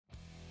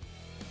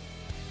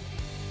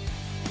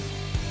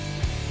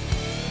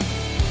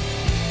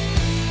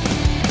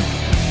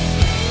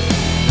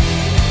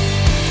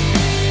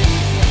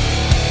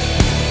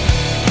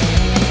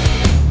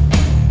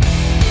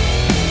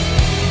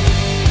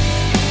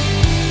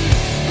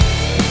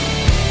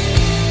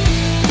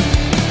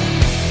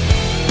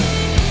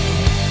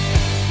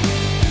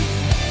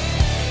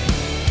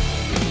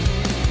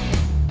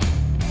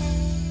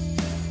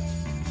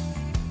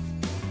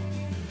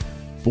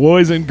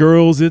Boys and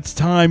girls, it's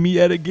time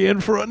yet again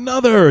for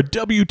another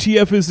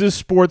WTF Is This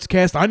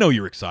Sportscast. I know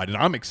you're excited.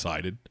 I'm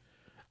excited.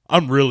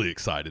 I'm really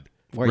excited.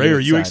 Ray, are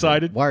you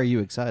excited? Why are you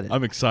excited?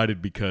 I'm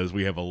excited because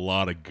we have a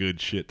lot of good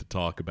shit to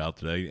talk about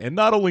today. And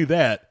not only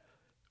that,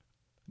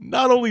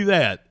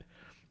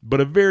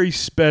 but a very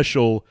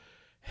special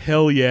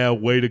hell yeah,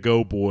 way to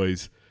go,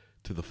 boys,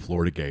 to the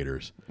Florida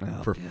Gators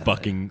for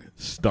fucking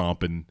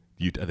stomping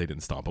Utah. They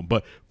didn't stomp them,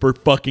 but for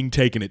fucking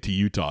taking it to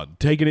Utah,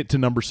 taking it to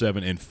number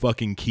 7 and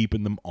fucking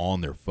keeping them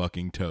on their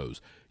fucking toes.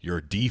 Your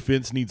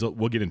defense needs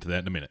we'll get into that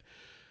in a minute.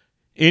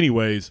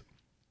 Anyways,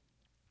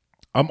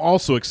 I'm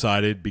also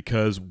excited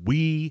because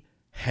we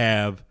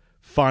have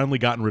finally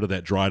gotten rid of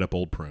that dried up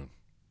old prune.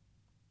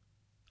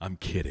 I'm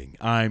kidding,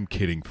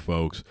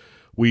 folks.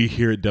 We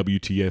here at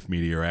WTF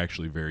Media are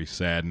actually very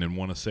saddened and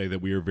want to say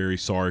that we are very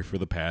sorry for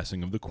the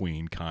passing of the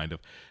Queen, kind of.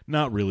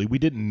 Not really. We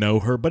didn't know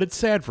her, but it's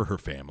sad for her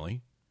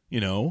family, you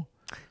know.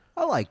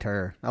 I liked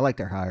her. I liked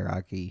their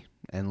hierarchy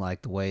and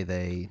like the way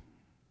they.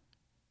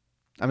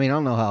 I mean, I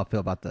don't know how I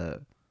feel about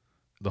the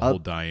whole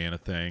Diana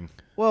thing.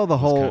 Well, the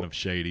was whole kind of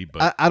shady,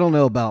 but I don't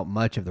know about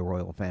much of the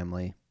royal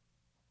family,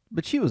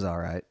 but she was all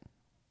right.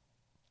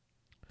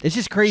 It's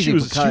just crazy. She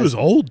was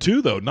old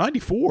too, though.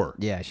 94.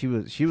 Yeah, she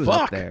was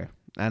Fuck. up there.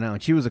 I know,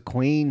 and she was a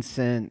queen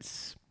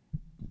since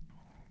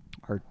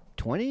her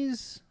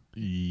 20s,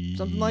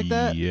 something like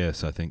that.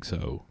 Yes, I think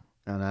so.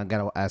 And I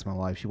gotta ask my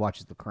wife; she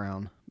watches The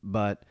Crown,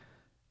 but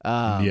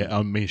yeah,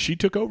 I mean, she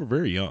took over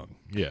very young.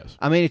 Yes,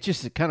 I mean, it's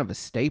just kind of a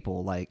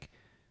staple. Like,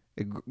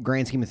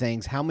 grand scheme of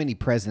things, how many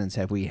presidents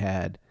have we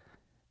had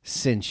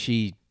since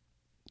she,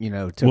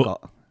 took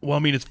off? Well,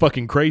 I mean, it's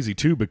fucking crazy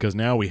too because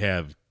now we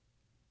have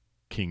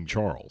King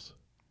Charles.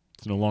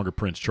 It's no longer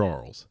Prince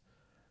Charles.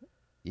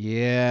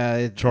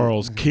 Yeah,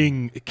 Charles,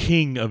 King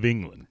of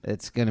England.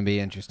 It's going to be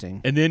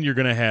interesting. And then you're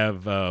going to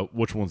have,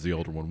 which one's the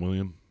older one?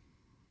 William?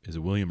 Is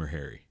it William or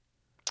Harry?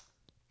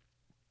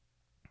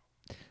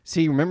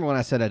 See, remember when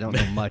I said I don't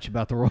know much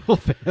about the royal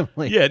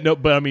family? Yeah, no,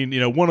 but I mean,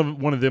 one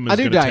of them is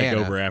going to take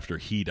over after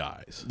he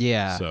dies.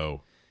 Yeah.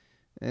 So,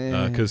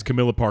 because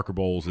Camilla Parker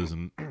Bowles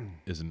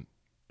isn't,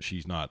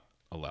 she's not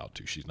allowed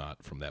to. She's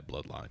not from that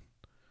bloodline.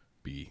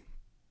 Be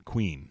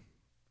Queen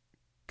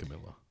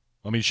Camilla.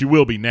 I mean, she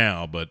will be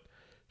now, but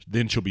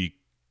then she'll be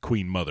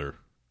Queen Mother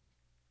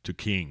to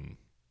King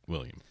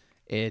William.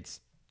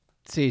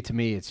 To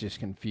me, it's just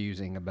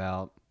confusing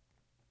about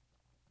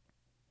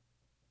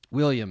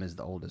William is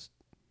the oldest.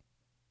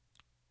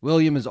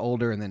 William is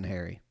older and then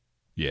Harry.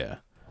 Yeah.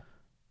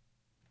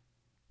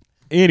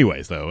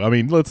 Anyways, though, I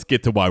mean, let's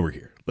get to why we're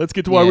here.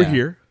 We're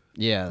here.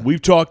 Yeah.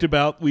 We've talked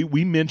about,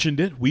 we mentioned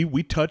it.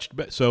 We touched,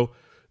 so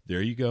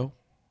there you go.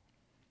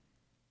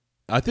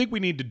 I think we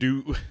need to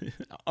do,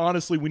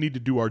 honestly, we need to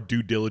do our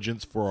due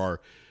diligence for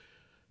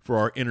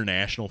our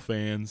international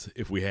fans,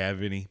 if we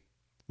have any.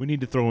 We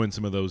need to throw in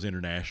some of those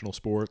international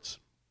sports.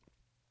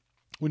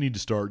 We need to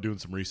start doing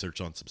some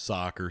research on some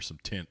soccer, some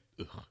tennis.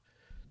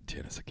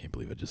 I can't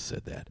believe I just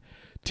said that.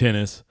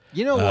 Tennis.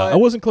 You know what? I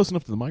wasn't close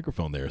enough to the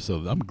microphone there, so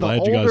I'm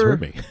glad you guys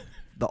heard me.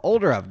 The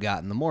older I've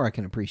gotten, the more I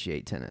can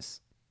appreciate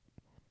tennis.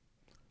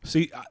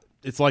 See,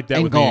 it's like that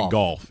and with golf. me in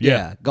golf.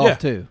 Yeah, golf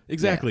too.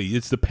 Exactly. Yeah.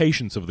 It's the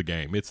patience of the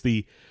game. It's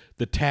the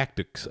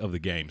tactics of the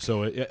game.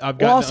 So I've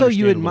got also to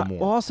understand a little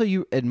more. Also,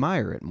 you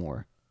admire it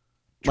more.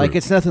 True. Like,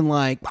 it's nothing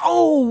like,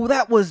 oh,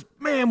 that was,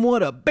 man,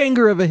 what a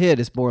banger of a hit.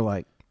 It's more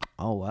like,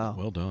 oh, wow.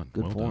 Well done.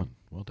 Good form.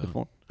 Well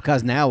done.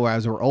 Because now,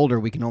 as we're older,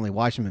 we can only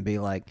watch them and be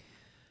like,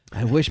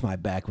 I wish my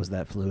back was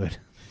that fluid.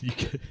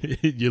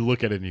 You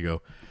look at it and you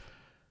go,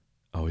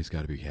 oh, he's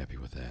got to be happy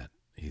with that.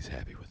 He's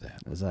happy with that.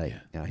 I was like,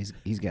 yeah,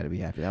 he's got to be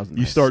happy. That was a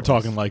you nice start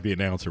slice. talking like the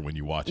announcer when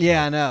you watch it.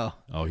 Yeah, I know.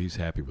 Oh, he's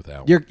happy with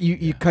that one.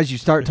 Because you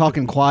start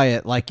talking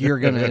quiet, like you're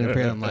going to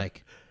interfere. I'm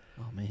like,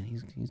 oh, man,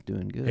 he's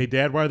doing good. Hey,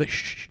 Dad, why are they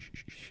shh.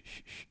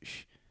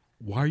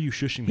 Why are you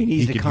shushing me? He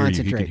needs to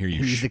concentrate. He can hear you.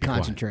 He needs to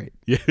concentrate.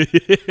 Yeah.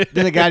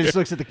 Then the guy just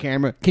looks at the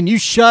camera. Can you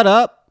shut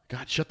up?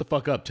 God, shut the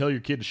fuck up. Tell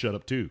your kid to shut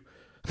up, too.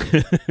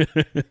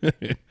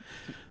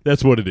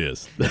 That's what it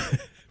is.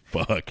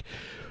 Fuck.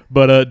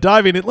 But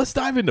let's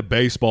dive into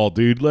baseball,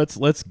 dude.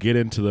 Let's get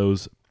into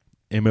those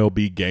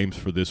MLB games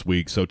for this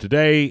week. So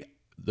today,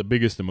 the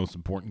biggest and most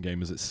important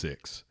game is at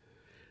 6.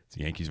 It's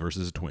the Yankees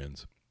versus the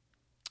Twins.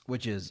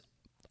 Which is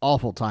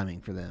awful timing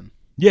for them.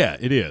 Yeah,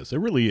 it is. It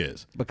really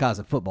is. Because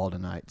of football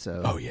tonight.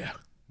 So. Oh, yeah.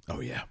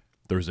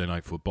 Thursday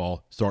night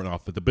football, starting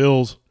off with the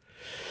Bills.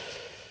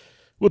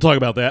 We'll talk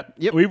about that.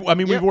 Yep. We've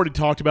already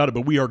talked about it,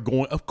 but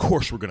of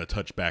course we're going to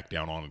touch back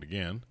down on it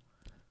again.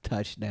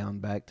 Touchdown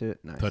back to it.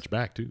 Nice. Touch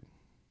back, too.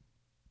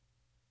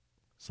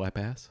 Slap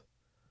ass.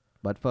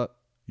 Butt fuck.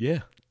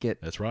 Yeah.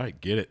 That's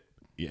right. Get it.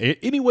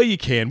 Any way you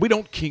can. We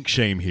don't kink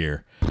shame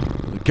here.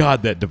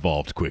 God, that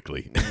devolved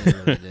quickly.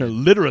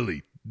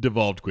 Literally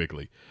devolved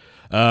quickly.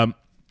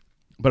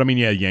 But I mean,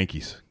 yeah,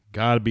 Yankees.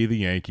 Got to be the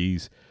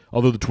Yankees.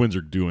 Although the Twins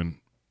are doing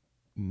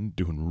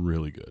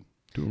really good.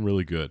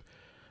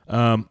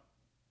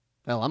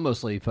 Well, I'm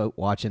mostly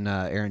watching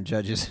Aaron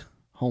Judge's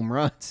home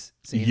runs.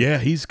 Yeah,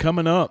 he's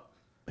coming up.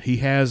 he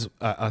has.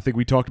 I think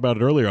we talked about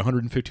it earlier.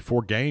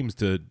 154 games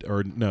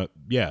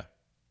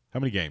How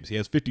many games? He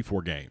has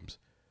 54 games.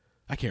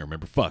 I can't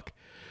remember. Fuck.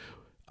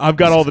 I've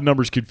got all the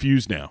numbers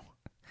confused now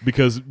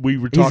because we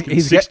were talking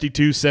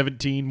 62,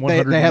 17,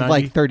 190. They have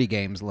like 30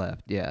 games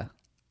left. Yeah.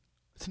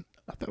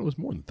 I thought it was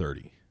more than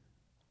 30.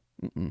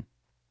 Mm-mm.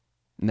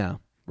 No,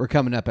 we're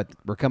coming up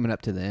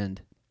to the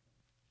end.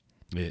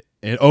 Yeah.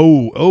 And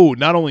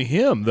not only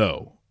him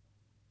though,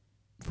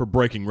 for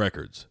breaking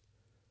records.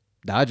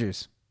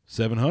 Dodgers.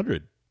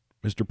 700.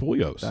 Mr.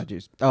 Pujols.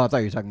 Dodgers. Oh, I thought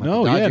you were talking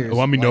about the Dodgers. Yeah.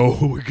 Well, I mean, no,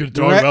 we could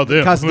talk about them.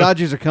 Because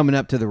Dodgers are coming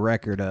up to the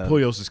record of...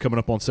 Pujols is coming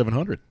up on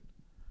 700.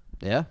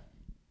 Yeah.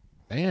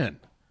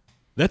 Man.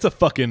 That's a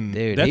fucking...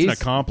 Dude, that's an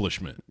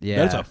accomplishment. Yeah.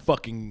 That's a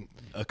fucking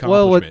accomplishment.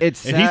 Well,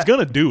 it's and he's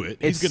going to do it.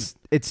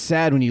 It's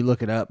sad when you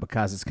look it up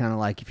because it's kind of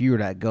like if you were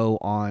to go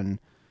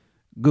on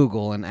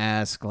Google and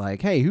ask,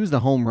 like, hey, who's the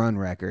home run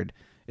record?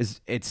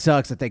 It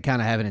sucks that they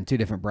kind of have it in two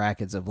different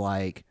brackets of,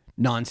 like,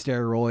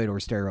 non-steroid or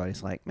steroid.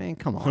 It's like, man,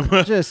 come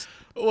on. Just...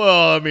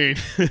 Well, I mean,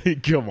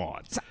 come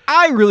on.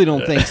 I really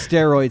don't think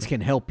steroids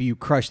can help you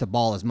crush the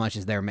ball as much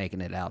as they're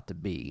making it out to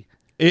be.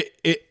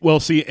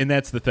 Well, see, and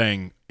that's the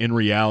thing. In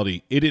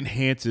reality, it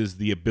enhances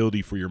the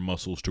ability for your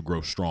muscles to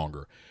grow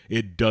stronger.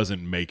 It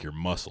doesn't make your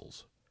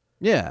muscles.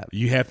 Yeah.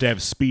 You have to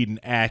have speed and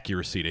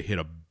accuracy to hit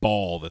a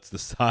ball that's the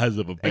size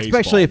of a baseball.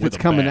 Especially if it's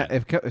coming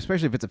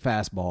especially if it's a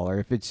fastball or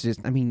if it's just,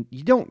 I mean,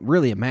 you don't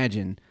really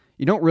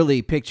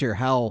picture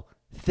how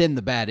thin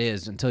the bat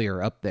is until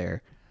you're up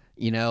there.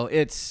 You know,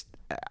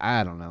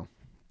 I don't know.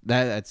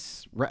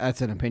 That's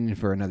an opinion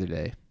for another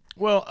day.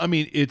 Well, I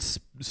mean, it's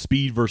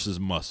speed versus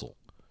muscle.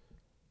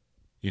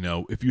 You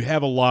know, if you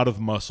have a lot of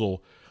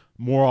muscle,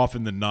 more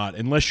often than not,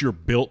 unless you're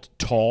built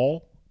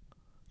tall,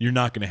 you're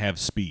not going to have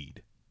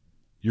speed.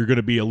 You're going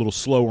to be a little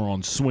slower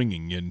on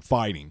swinging and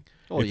fighting.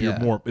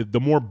 The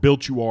more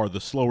built you are,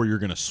 the slower you're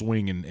going to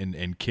swing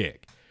and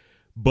kick.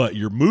 But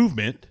your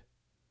movement,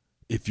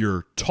 if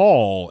you're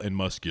tall and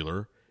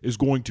muscular, is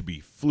going to be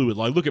fluid.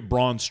 Like, look at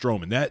Braun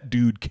Strowman. That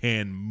dude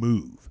can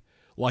move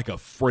like a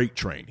freight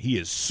train. He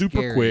is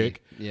super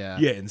quick. Yeah,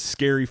 and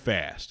scary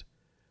fast.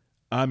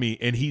 I mean,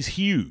 and he's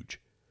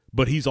huge,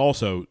 but he's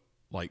also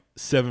like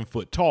 7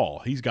 foot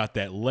tall. He's got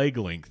that leg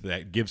length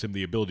that gives him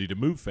the ability to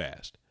move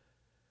fast.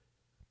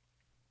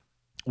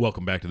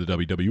 Welcome back to the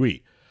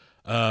WWE.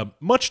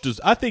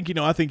 I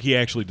think he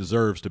actually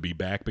deserves to be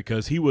back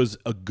because he was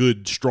a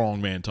good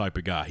strongman type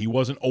of guy. He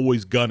wasn't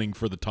always gunning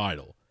for the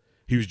title.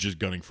 He was just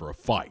gunning for a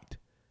fight.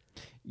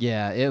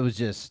 Yeah, it was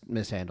just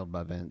mishandled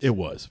by Vince. It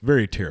was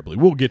very terribly.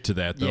 We'll get to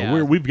that though.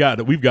 Yeah. We've got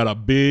a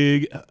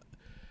big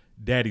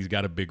Daddy's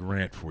got a big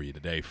rant for you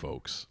today,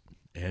 folks.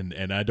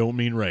 And I don't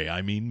mean Ray,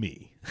 I mean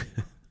me.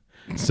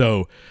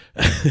 So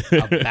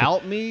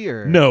about me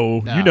or no,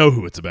 you know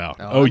who it's about.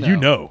 Oh, you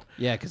know.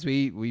 Yeah, because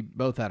we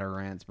both had our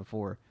rants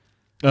before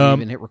we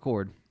even hit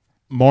record.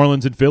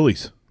 Marlins and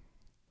Phillies.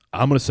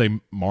 I'm gonna say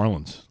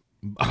Marlins.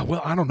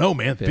 Well, I don't know,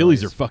 man.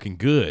 Phillies are fucking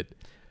good.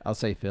 I'll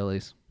say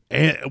Phillies.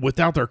 And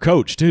without their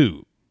coach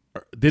too.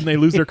 Didn't they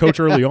lose their coach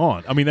early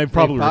on? I mean, they've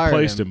probably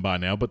replaced him by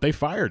now, but they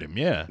fired him.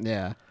 Yeah.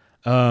 Yeah.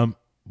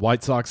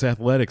 White Sox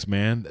athletics,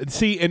 man.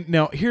 See, and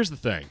now here's the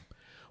thing.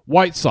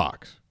 White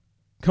Sox,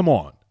 come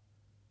on.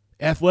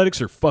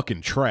 Athletics are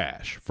fucking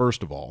trash,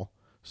 first of all.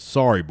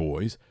 Sorry,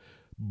 boys.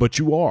 But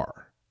you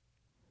are.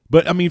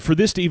 But, I mean, for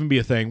this to even be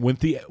a thing, with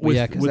the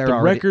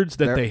records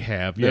that they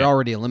have. They're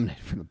already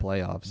eliminated from the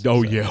playoffs.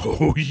 Oh, so. Yeah.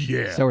 Oh,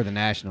 yeah. So are the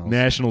Nationals.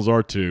 Nationals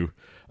are too.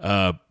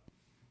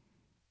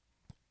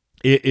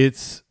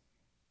 It's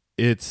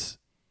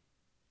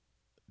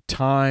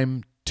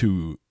time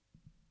to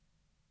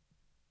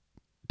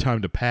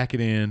pack it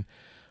in.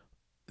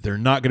 They're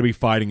not going to be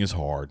fighting as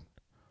hard.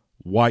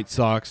 White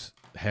Sox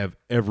have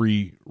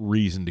every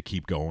reason to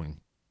keep going,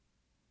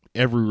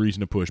 every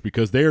reason to push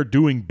because they are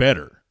doing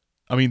better.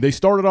 I mean, they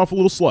started off a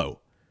little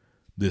slow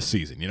this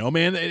season, you know,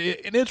 man,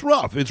 and it's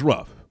rough. It's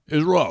rough, you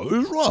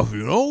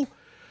know.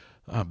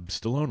 I'm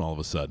Stallone all of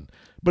a sudden,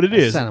 but it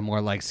is. Sounded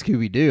more like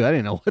Scooby-Doo. I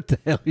didn't know what the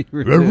hell you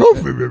were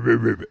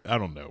doing. I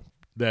don't know.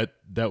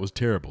 That was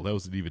terrible. That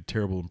was an even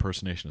terrible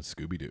impersonation of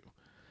Scooby-Doo.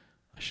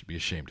 I should be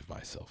ashamed of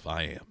myself.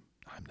 I am.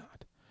 I'm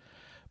not.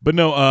 But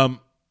no,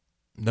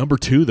 number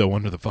 2 though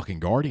under the fucking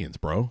Guardians,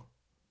 bro.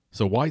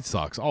 So White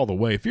Sox all the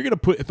way.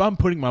 If I'm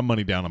putting my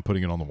money down, I'm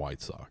putting it on the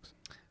White Sox.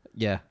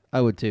 Yeah,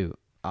 I would too.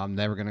 I'm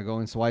never gonna go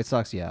into White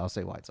Sox. Yeah, I'll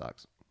say White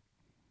Sox.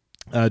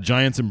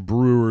 Giants and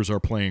Brewers are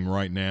playing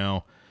right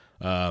now.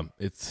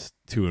 It's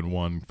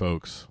 2-1,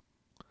 folks.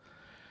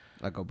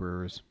 I go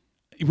Brewers.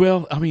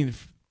 Well, I mean,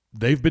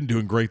 they've been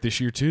doing great this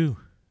year too.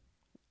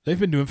 They've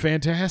been doing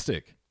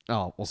fantastic.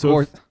 Oh,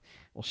 well,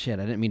 well, shit,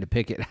 I didn't mean to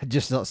pick it. I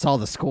just saw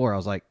the score. I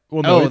was like,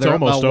 well, no, it's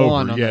almost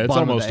over. Yeah, it's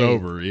almost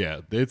over.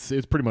 Yeah,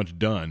 it's pretty much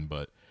done.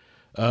 But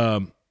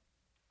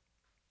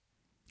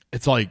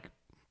it's like,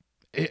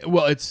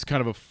 it's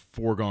kind of a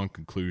foregone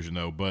conclusion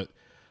though. But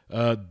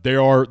they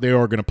are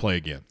going to play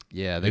again.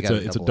 Yeah,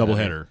 it's a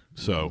doubleheader.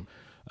 So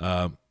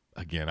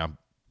again, I'm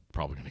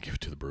probably going to give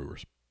it to the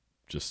Brewers.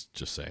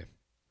 Just saying.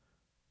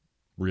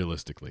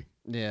 Realistically.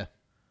 Yeah.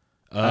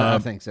 I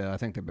think so.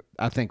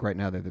 I think right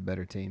now they're the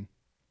better team.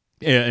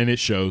 Yeah, and it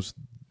shows.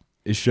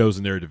 It shows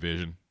in their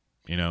division.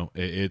 You know,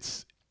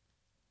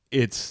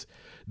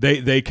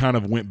 they kind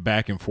of went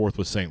back and forth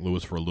with St.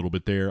 Louis for a little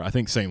bit there. I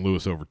think St.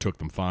 Louis overtook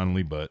them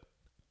finally, but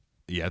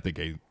yeah, I think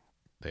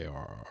they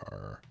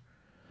are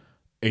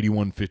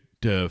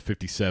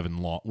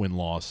 81-57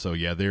 win-loss. So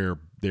yeah,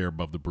 they're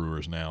above the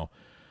Brewers now.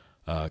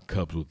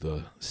 Cubs with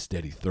the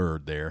steady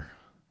third there.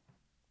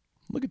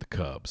 Look at the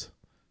Cubs,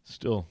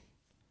 still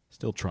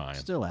trying,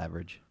 still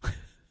average.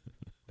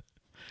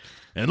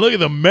 and look at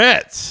the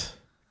Mets.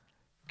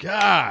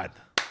 God,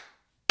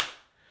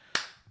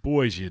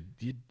 boys,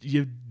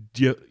 you've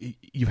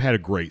had a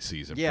great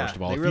season. Yeah, first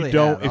of all, they if really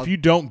if you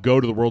don't go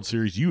to the World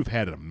Series, you've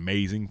had an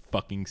amazing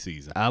fucking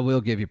season. I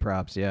will give you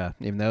props. Yeah,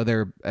 even though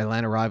they're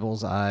Atlanta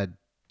rivals, I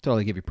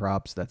totally give you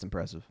props. That's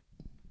impressive.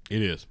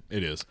 It is.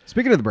 It is.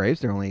 Speaking of the Braves,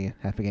 they're only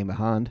half a game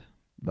behind,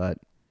 but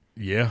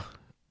Yeah.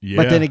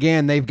 But then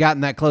again, they've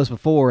gotten that close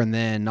before, and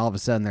then all of a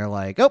sudden they're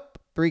like, oh,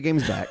 3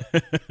 games back.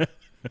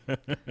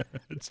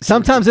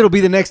 Sometimes it'll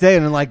be the next day,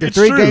 and they're like, they're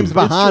 3 games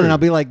behind, and I'll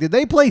be like, did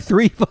they play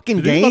 3 fucking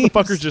Did games? these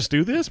motherfuckers just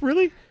do this?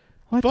 Really?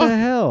 What the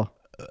hell?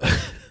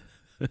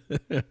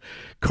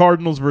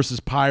 Cardinals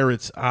versus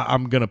Pirates.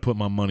 I'm going to put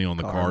my money on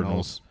the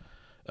Cardinals.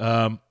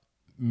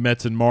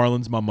 Mets and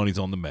Marlins, my money's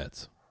on the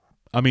Mets.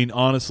 I mean,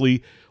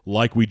 honestly,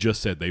 like we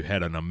just said, they've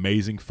had an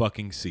amazing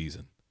fucking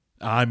season.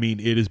 I mean,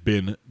 it has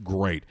been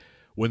great.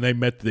 When they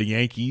met the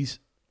Yankees,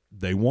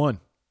 they won.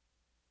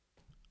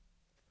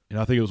 And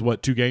I think it was,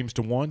 2 games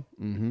to 1?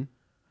 Mm-hmm.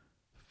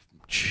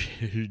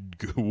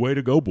 Way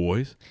to go,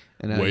 boys.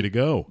 And, way to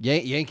go.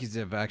 Yankees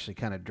have actually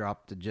kind of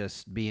dropped to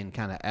just being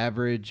kind of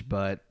average,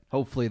 but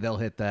hopefully they'll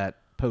hit that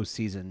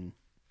postseason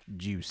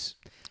juice.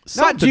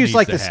 Something Not juice needs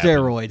like to the happen.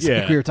 steroids like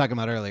Yeah. we were talking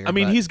about earlier. I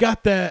mean, but he's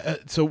got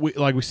that.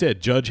 Like we said,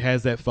 Judge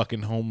has that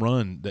fucking home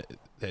run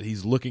that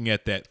he's looking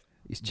at that.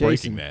 He's breaking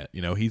chasing that.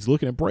 You know, he's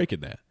looking at breaking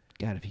that.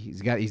 God,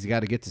 he's got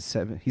to get to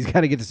 7. He's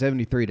got to get to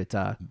 73 to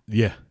tie.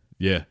 Yeah.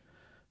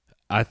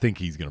 I think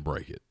he's gonna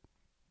break it.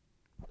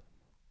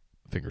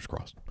 Fingers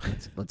crossed.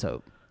 Let's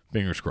hope.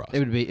 Fingers crossed.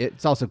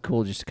 It's also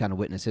cool just to kind of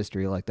witness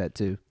history like that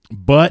too.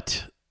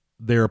 But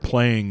they're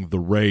playing the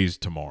Rays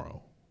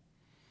tomorrow.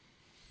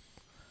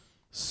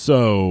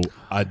 So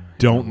I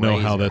don't know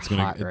how that's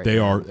going to. They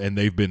are, and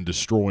they've been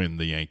destroying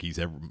the Yankees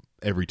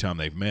every time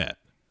they've met.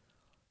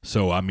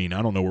 So I mean,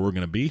 I don't know where we're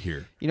going to be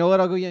here. You know what?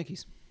 I'll go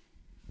Yankees.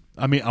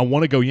 I mean, I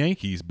want to go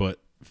Yankees,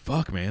 but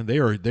fuck, man, they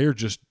are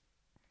just.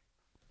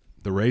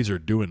 The Rays are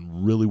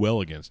doing really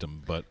well against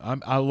them, but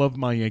I love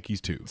my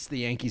Yankees too. It's the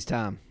Yankees'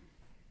 time.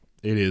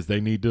 It is.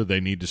 They need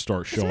to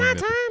start showing.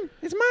 It's my time.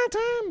 It's my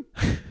time.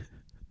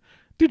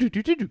 You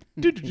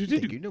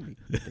know me.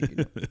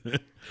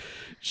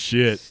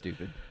 Shit.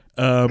 Stupid.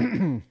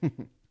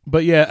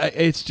 But yeah,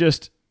 it's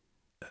just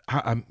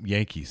I'm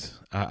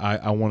Yankees.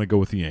 I want to go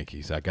with the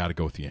Yankees. I got to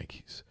go with the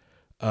Yankees.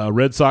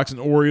 Red Sox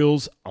and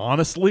Orioles.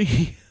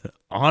 Honestly,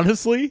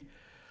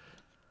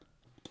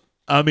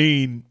 I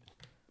mean,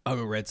 I'll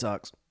go Red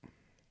Sox.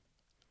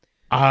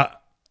 I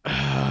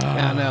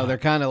know they're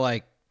kind of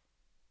like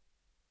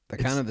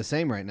the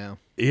same right now.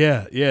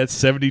 Yeah, it's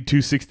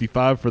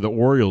 72-65 for the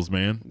Orioles,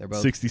 man. They're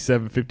both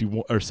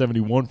 67-51 or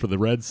 71 for the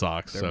Red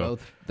Sox.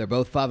 They're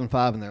both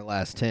 5-5 in their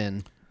last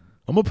 10.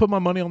 I'm gonna put my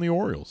money on the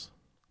Orioles.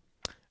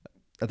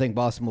 I think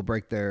Boston will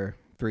break their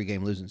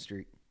 3-game losing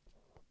streak.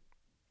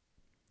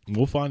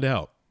 We'll find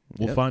out.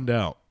 We'll find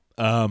out.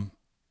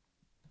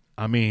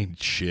 I mean,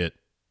 shit.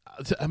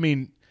 I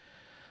mean,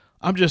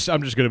 I'm just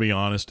gonna be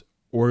honest.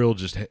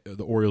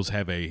 The Orioles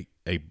have a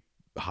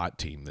hot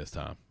team this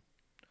time.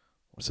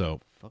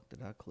 So fuck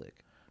did I click?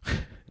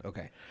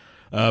 Okay.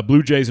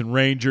 Blue Jays and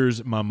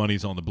Rangers. My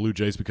money's on the Blue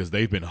Jays because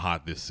they've been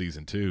hot this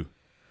season too.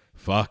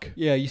 Fuck.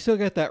 Yeah, you still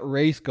got that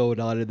race going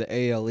on in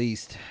the AL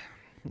East.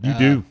 You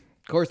do.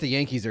 Of course, the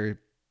Yankees are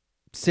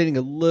sitting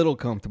a little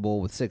comfortable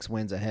with 6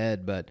 wins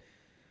ahead, but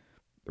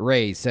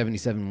Rays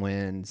 77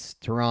 wins,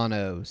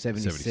 Toronto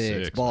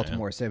 76,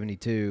 Baltimore man.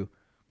 72.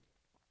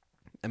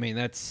 I mean,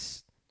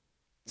 it's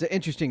an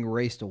interesting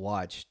race to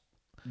watch.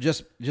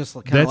 Just that's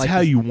like how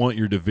you want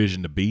your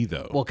division to be,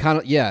 though. Well, kind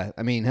of, yeah.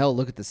 I mean, hell,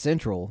 look at the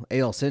Central,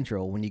 AL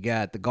Central, when you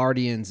got the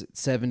Guardians at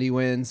 70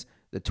 wins,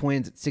 the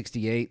Twins at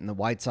 68, and the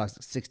White Sox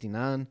at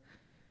 69.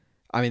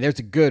 I mean, there's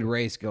a good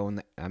race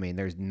going. I mean,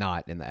 there's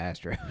not in the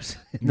Astros.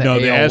 The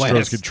Astros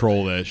West.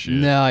 Control that shit.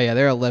 No, yeah,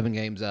 they're 11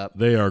 games up.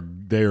 They are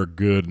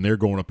good, and they're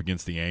going up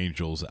against the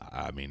Angels.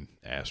 I mean,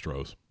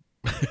 Astros.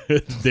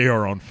 They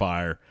are on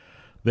fire.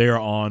 They are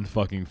on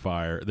fucking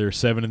fire. They're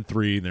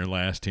 7-3 in their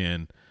last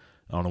 10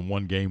 on a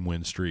 1-game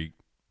win streak.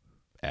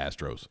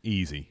 Astros,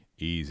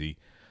 easy.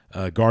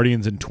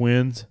 Guardians and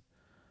Twins.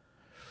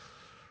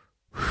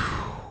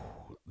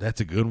 Whew,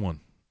 that's a good one.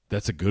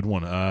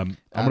 I'm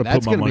going to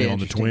put my money on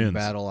the Twins.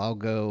 Battle. I'm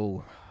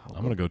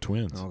going to go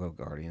Twins. I'll go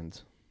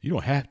Guardians. You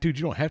don't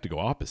have to go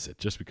opposite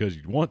just because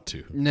you want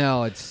to.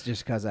 No, it's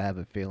just because I have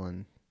a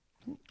feeling.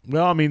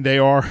 Well, I mean, they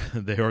are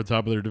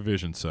top of their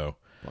division, so.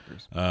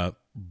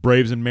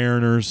 Braves and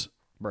Mariners.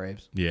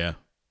 Braves. Yeah.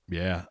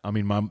 Yeah. I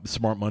mean, my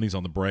smart money's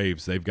on the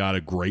Braves. They've got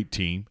a great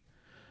team.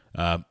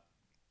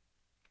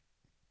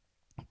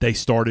 They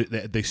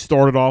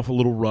started off a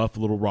little rough, a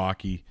little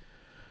rocky,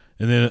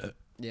 and then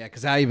Yeah,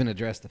 because I even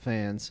addressed the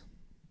fans.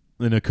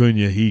 then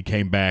Acuna, he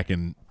came back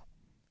and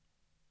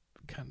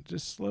kind of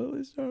just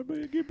slowly started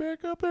to get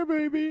back up there,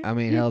 baby. I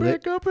mean, get hell,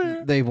 back up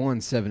there. they've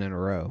won 7 in a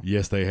row.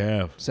 Yes, they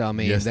have. So I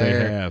mean, yes, they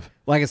have.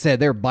 Like I said,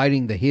 they're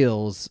biting the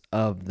heels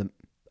of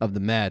the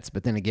Mets,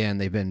 but then again,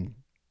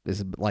 this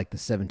is like the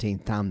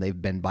 17th time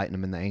they've been biting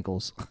them in the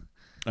ankles.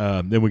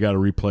 Then we got a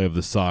replay of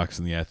the Sox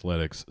and the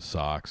Athletics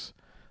Sox.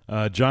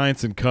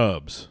 Giants and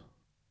Cubs.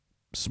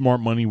 Smart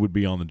money would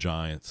be on the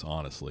Giants,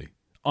 honestly.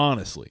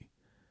 Honestly.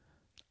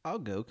 I'll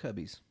go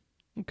Cubbies.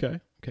 Okay.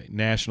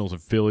 Nationals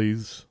and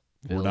Phillies.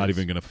 We're not Phillies.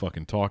 even going to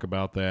fucking talk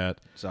about that.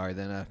 Sorry,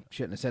 then I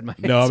shouldn't have said my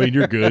No, I answer. mean,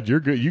 you're good. You're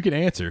good. You can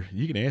answer.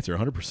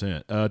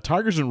 100%.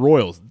 Tigers and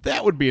Royals.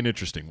 That would be an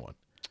interesting one.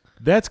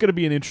 That's going to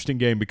be an interesting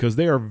game because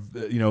they are,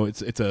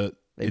 it's a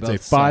both 5-game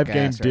suck ass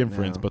right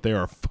difference, now. but they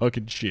are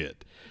fucking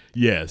shit.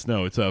 Yes,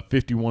 no, it's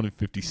 51 and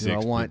 56. Do I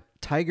want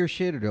Tiger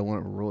shit or do I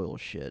want Royal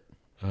shit?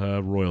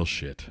 Royal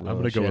shit. I'm going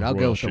to go shit. with I'll Royal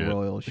go with shit the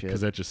Royal shit.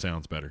 because that just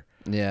sounds better.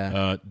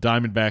 Yeah.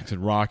 Diamondbacks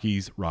and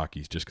Rockies.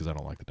 Rockies, just because I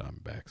don't like the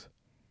Diamondbacks.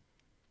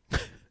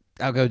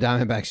 I'll go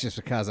Diamondbacks just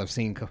because I've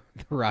seen the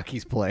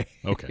Rockies play.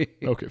 Okay,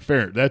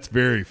 fair. That's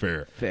very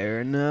fair.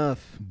 Fair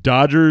enough.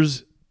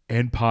 Dodgers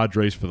and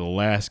Padres for the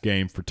last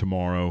game for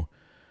tomorrow.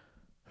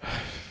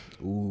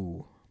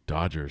 Ooh.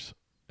 Dodgers.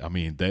 I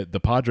mean, the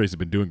Padres have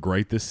been doing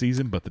great this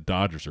season, but the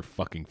Dodgers are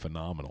fucking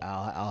phenomenal.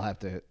 I'll have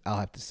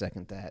to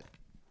second that.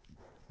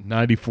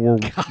 94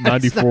 It's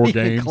not even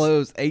games.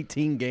 close.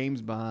 18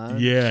 games behind.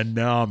 Yeah,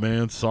 no,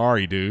 man.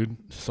 Sorry, dude.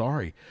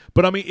 Sorry.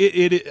 But I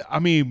mean, I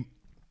mean,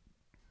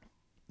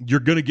 you're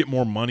going to get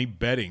more money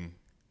betting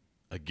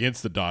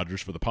against the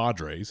Dodgers for the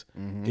Padres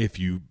if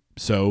you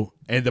so.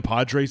 And the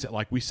Padres,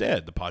 like we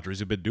said, the Padres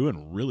have been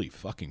doing really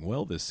fucking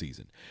well this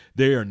season.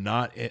 They are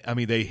not. I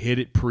mean, they hit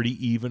it pretty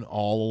even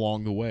all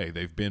along the way.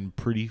 They've been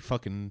pretty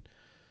fucking,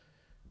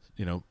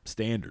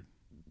 standard.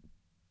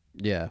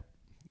 Yeah.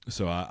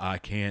 So I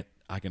can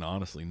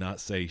honestly not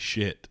say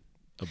shit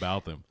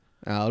about them.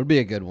 It'll be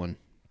a good one.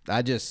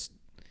 I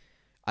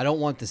don't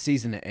want the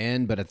season to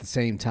end, but at the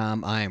same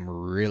time, I am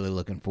really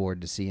looking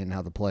forward to seeing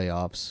how the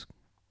playoffs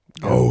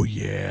go. Oh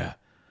yeah,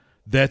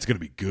 that's gonna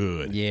be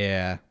good.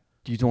 Yeah.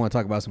 Do you want to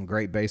talk about some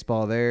great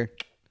baseball there?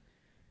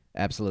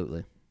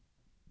 Absolutely.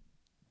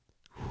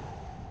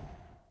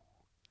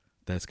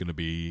 That's gonna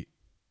be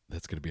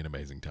an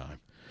amazing time.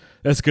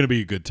 That's gonna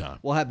be a good time.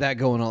 We'll have that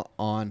going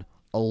on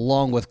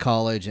along with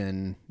college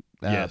and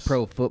Yes.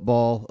 pro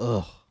football.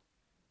 Ugh.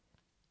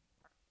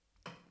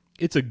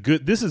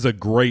 This is a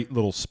great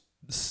little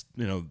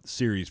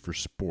series for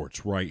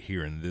sports right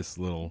here in this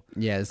little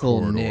Yeah, this little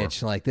corridor.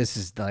 niche. Like, this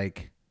is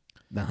like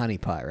the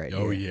honeypot right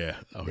Oh here.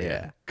 yeah,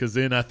 Yeah. Because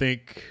then I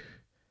think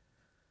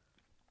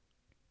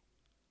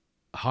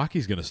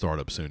hockey's gonna start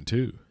up soon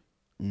too.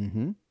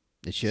 Mm-hmm.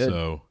 It should.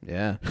 So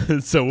Yeah.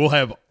 so we'll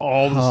have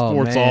all the Oh,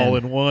 sports man. all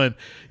in one.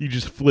 You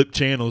just flip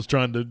channels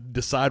trying to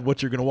decide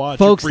what you're going to watch.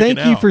 Folks, You're freaking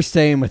thank you out. for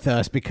staying with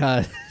us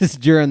because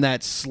during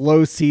that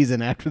slow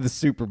season after the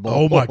Super Bowl.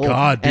 Oh, my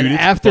God, dude, And it's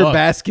after fucked.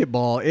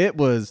 basketball, it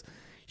was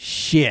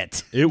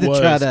shit. It to was.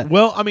 try to-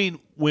 Well, I mean,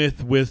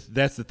 with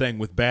that's the thing.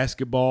 With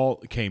basketball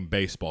came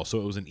baseball. So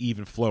it was an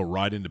even flow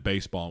right into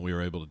baseball, and we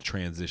were able to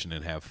transition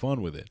and have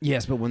fun with it.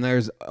 Yes, but when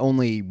there's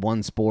only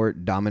one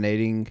sport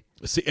dominating.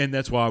 See, and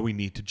that's why we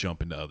need to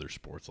jump into other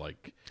sports.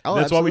 Like Oh,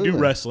 that's why we do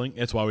absolutely. wrestling.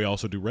 That's why we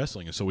also do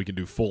wrestling, and so we can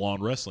do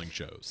full-on wrestling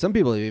shows. Some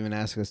people have even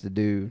asked us to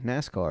do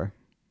NASCAR.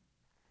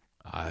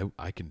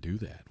 I can do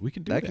that. We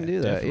can do I that. can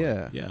do that,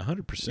 definitely. yeah.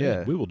 100%.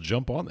 Yeah. We will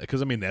jump on that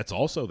because I mean that's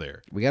also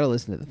there. We got to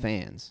listen to the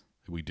fans.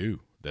 We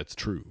do. That's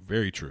true.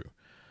 Very true.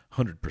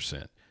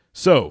 100%.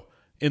 So,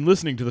 in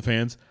listening to the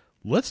fans,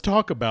 let's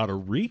talk about a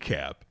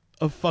recap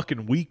of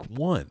fucking week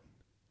 1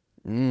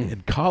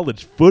 in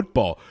college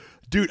football.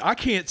 Dude, I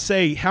can't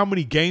say how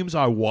many games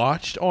I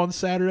watched on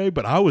Saturday,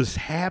 but I was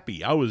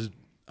happy. I was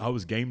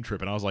game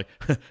tripping. I was like,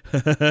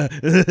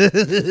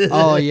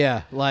 Oh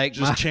yeah, like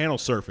just my, channel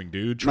surfing,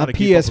 dude. my Trying to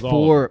keep up with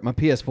all of PS4. My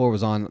PS4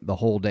 was on the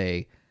whole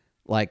day,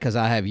 like because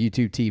I have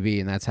YouTube TV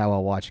and that's how I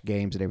watch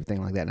games and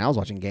everything like that. And I was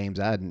watching games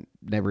I hadn't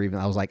never even.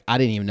 I was like, I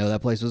didn't even know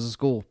that place was a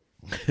school.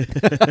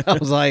 I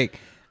was like,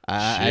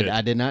 Shit.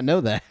 I did not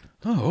know that.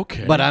 Oh,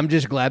 okay. But I'm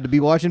just glad to be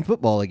watching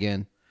football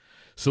again.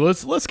 So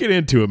let's get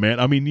into it, man.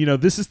 I mean,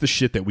 this is the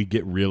shit that we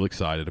get real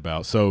excited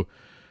about. So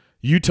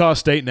Utah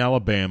State and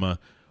Alabama.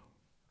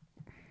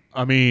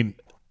 I mean,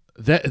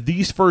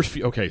 these first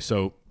few. Okay,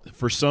 so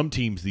for some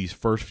teams, these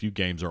first few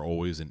games are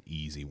always an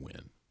easy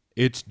win.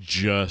 It's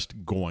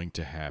just going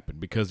to happen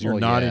because you're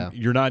not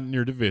in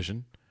your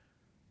division.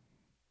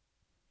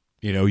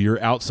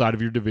 You're outside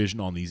of your division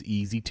on these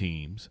easy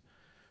teams.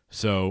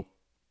 So,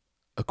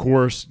 of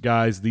course,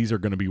 guys, these are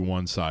going to be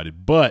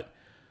one-sided. But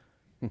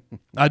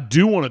I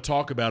do want to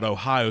talk about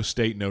Ohio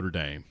State, Notre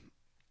Dame,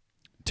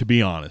 to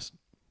be honest,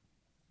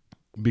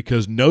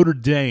 because Notre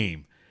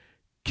Dame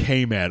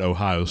came at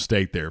Ohio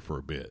State there for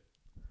a bit.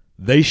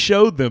 They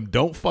showed them,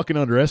 don't fucking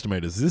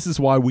underestimate us. This is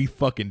why we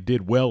fucking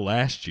did well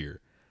last year.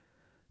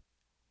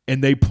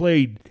 And they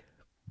played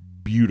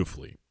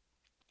beautifully.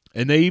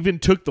 And they even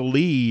took the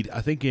lead, I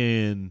think,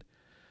 to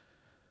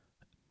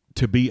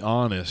be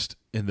honest,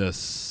 in the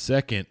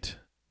second,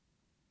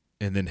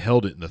 and then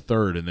held it in the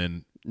third, and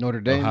then Notre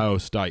Dame. Ohio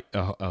State.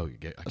 I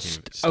can't even,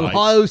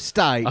 Ohio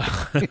State.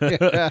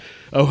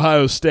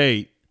 Ohio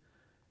State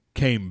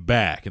came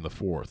back in the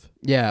fourth.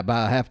 Yeah,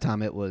 by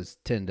halftime it was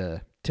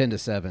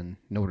 10-7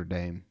 Notre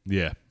Dame.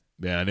 Yeah,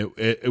 and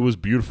it was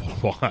beautiful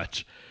to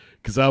watch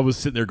because I was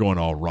sitting there going,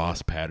 "Oh,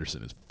 Ross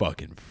Patterson is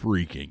fucking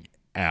freaking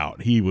out."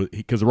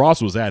 Because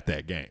Ross was at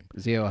that game.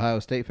 Is he an Ohio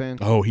State fan?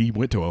 Oh, he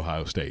went to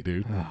Ohio State,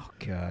 dude. Oh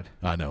God.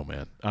 I know,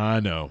 man. I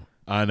know.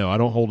 I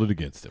don't hold it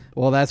against him.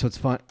 Well, that's what's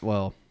fun.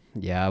 Well,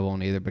 yeah, I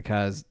won't either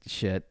because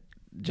shit,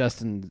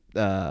 Justin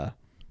and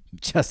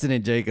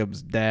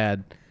Jacob's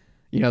dad,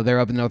 they're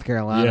up in North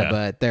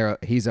Carolina,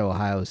 but he's an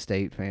Ohio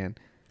State fan.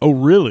 Oh,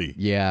 really?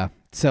 Yeah.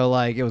 So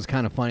it was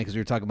kind of funny because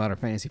we were talking about our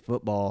fantasy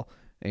football,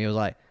 and he was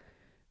like,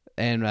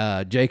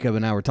 and Jacob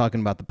and I were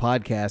talking about the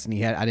podcast,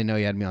 and I didn't know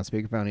he had me on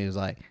speakerphone. He was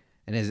like,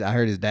 I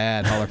heard his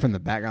dad holler from the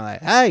background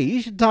like, "Hey,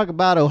 you should talk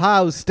about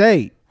Ohio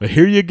State." But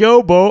here you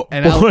go, boys.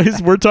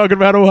 We're talking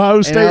about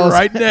Ohio State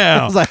right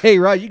now. I was like, "Hey,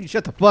 Rod, you can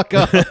shut the fuck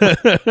up."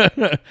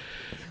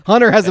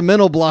 Hunter has a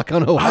mental block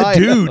on Ohio. I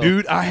do,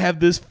 dude. I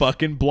have this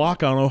fucking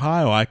block on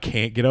Ohio. I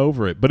can't get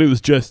over it. But it was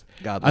just,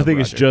 I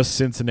think it's just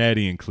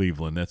Cincinnati and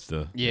Cleveland. It's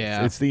the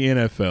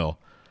NFL.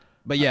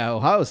 But yeah,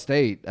 Ohio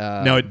State.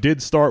 Now it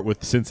did start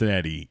with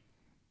Cincinnati.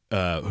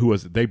 Who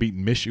was it? They beat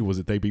Michigan. Was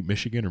it they beat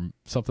Michigan or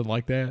something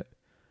like that?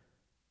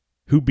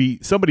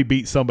 Somebody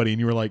beat somebody, and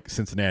you were like,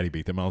 Cincinnati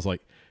beat them. I was like,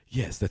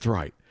 yes, that's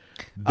right.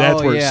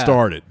 That's where it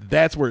started.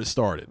 That's where it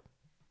started.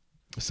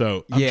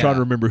 So I'm trying to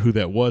remember who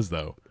that was,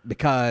 though.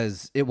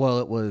 Because it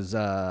was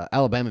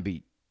Alabama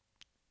beat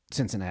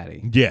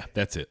Cincinnati. Yeah,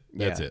 that's it.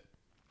 That's it.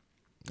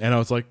 And I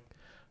was like,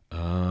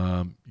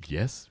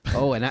 yes.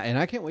 Oh, and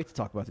I can't wait to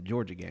talk about the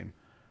Georgia game.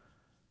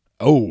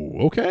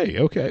 Oh, okay.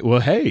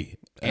 Well, hey.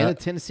 And the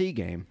Tennessee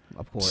game,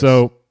 of course.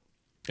 So,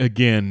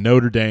 again,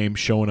 Notre Dame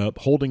showing up,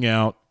 holding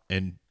out,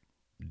 and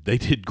they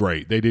did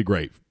great.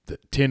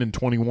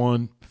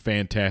 10-21,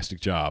 fantastic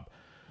job.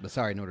 But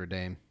sorry, Notre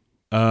Dame.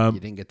 You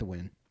didn't get the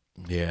win.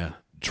 Yeah.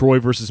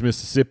 Troy versus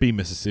Mississippi,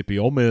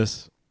 Ole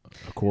Miss,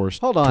 of course.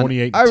 Hold on.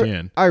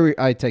 28-10.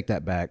 I take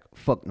that back.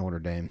 Fuck Notre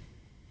Dame.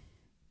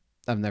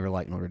 I've never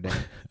liked Notre Dame.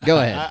 Go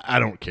ahead. I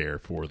don't care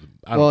for them.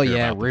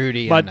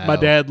 Rudy. My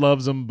dad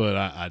loves them, but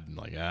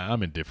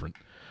I'm indifferent.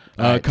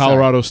 Right,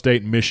 Colorado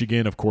State and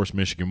Michigan. Of course,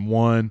 Michigan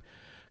won.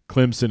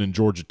 Clemson and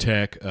Georgia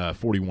Tech,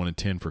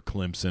 41-10 for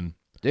Clemson.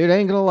 Dude, I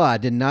ain't gonna lie. I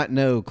did not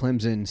know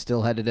Clemson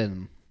still had it in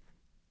them.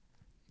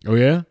 Oh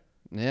yeah.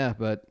 Yeah,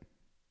 but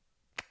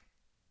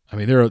I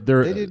mean, they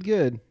did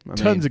good.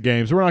 Tons of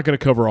games. We're not going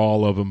to cover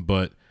all of them,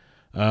 but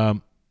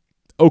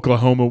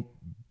Oklahoma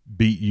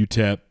beat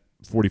UTEP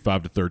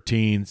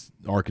 45-13.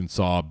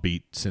 Arkansas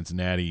beat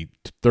Cincinnati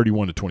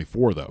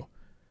 31-24. Though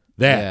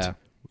that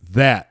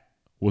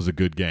was a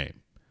good game.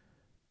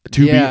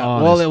 To be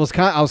honest,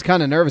 well, I was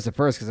kind of nervous at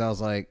first because I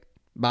was like,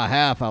 by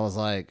half, I was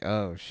like,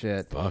 oh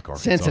shit, fuck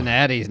Arkansas.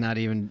 Cincinnati's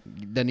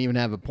doesn't even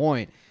have a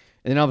point,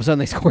 and then all of a sudden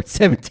they scored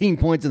 17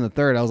 points in the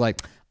third. I was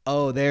like,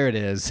 oh, there it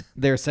is,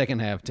 their second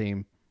half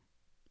team.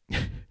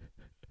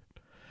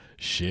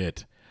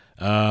 Shit.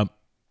 I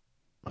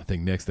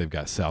think next they've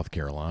got South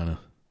Carolina.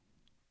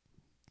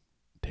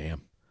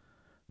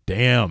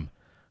 Damn.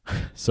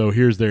 So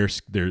here's their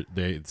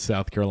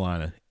South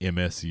Carolina,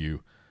 MSU,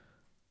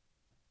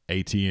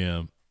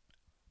 ATM,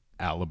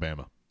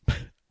 Alabama.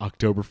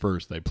 October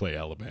 1st, they play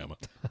Alabama.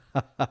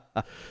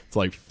 It's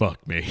like,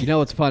 fuck me. You know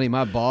what's funny?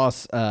 My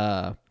boss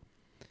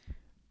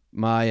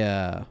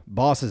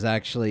is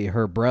actually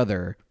her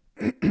brother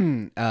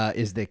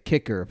is the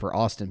kicker for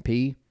Austin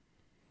Peay.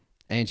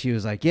 And she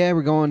was like, yeah,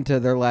 we're going to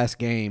their last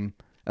game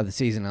of the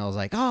season. I was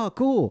like, oh,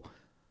 cool.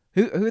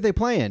 Who are they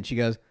playing? She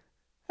goes,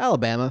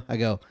 Alabama. I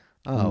go,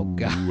 oh, ooh.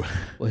 God.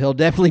 Well, he'll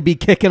definitely be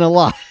kicking a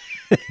lot.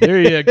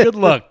 There you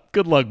go.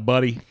 Good luck,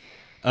 buddy.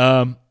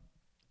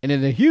 And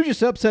in the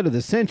hugest upset of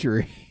the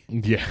century,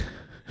 yeah,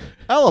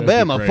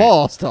 Alabama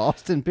falls to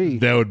Austin Peay.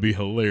 That would be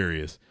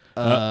hilarious.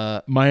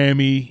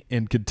 Miami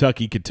and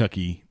Kentucky.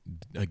 Kentucky,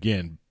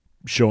 again,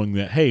 showing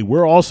that, hey,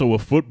 we're also a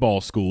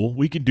football school.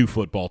 We can do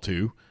football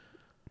too.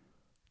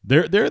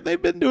 They've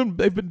been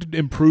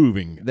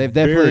improving. They've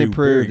definitely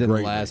improved in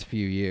the last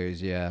few years.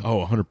 Yeah.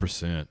 Oh,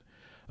 100%.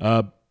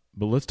 But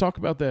let's talk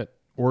about that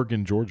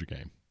Oregon-Georgia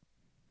game,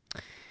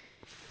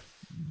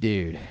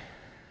 dude.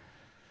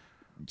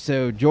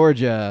 So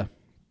Georgia's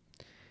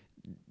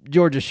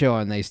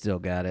showing they still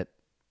got it.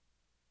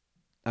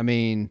 I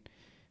mean,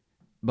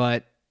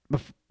 but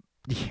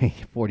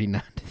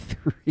 49-3.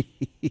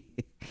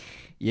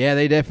 Yeah,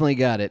 they definitely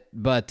got it.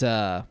 But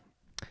I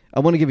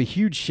want to give a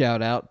huge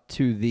shout out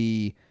to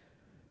the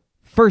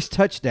first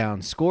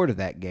touchdown scored of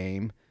that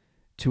game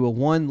to a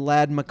one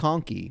Lad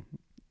McConkey,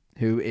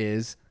 who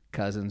is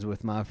cousins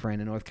with my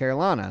friend in North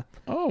Carolina.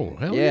 Oh,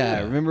 hell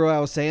yeah. Remember what I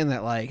was saying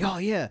that, like, oh,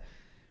 yeah,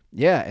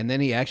 Yeah, and then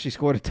he actually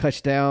scored a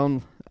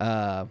touchdown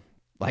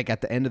like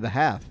at the end of the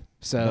half.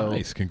 So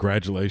Nice.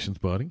 Congratulations,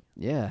 buddy.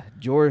 yeah,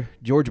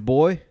 George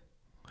Boy.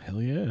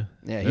 Hell yeah.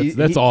 Yeah,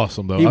 That's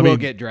awesome, though. He I will mean,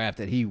 get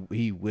drafted. He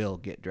will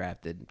get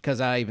drafted.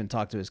 Because I even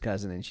talked to his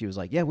cousin, and she was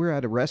like, "Yeah, we're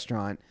at a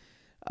restaurant.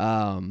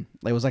 It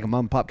was like a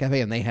mom and pop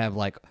cafe, and they have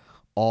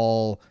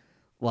all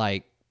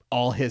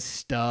his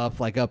stuff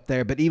like up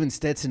there. But even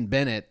Stetson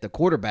Bennett, the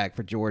quarterback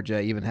for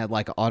Georgia, even had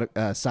like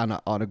a signed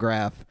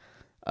autograph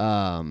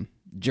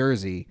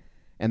jersey,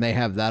 and they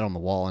have that on the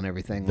wall and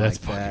everything. That's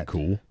like that.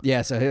 fucking cool.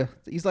 Yeah, so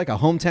he's like a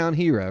hometown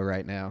hero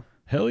right now.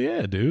 Hell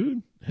yeah,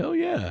 dude. Hell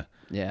yeah.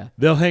 Yeah.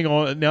 They'll hang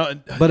on now.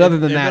 But other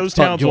than that, those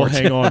fuck towns will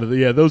Georgia. hang on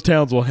to those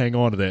towns will hang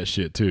on to that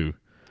shit too.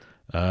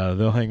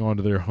 They'll hang on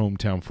to their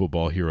hometown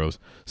football heroes.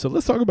 So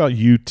let's talk about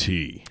UT.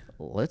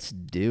 Let's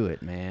do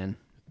it, man.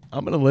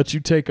 I'm going to let you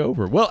take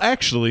over. Well,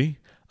 actually,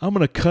 I'm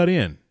going to cut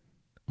in.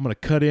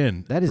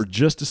 For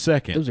just a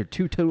second. Those are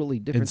two totally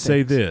different and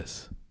say things.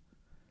 this.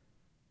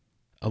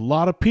 A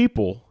lot of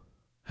people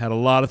had a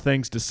lot of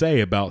things to say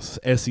about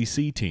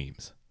SEC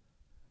teams.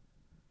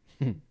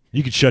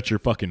 You could shut your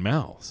fucking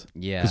mouths.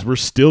 Yeah. Because we're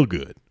still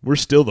good. We're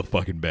still the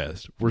fucking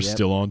best. We're Yep.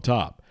 still on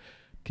top.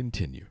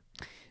 Continue.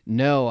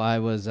 No, I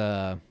was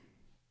I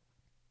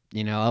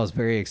was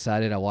very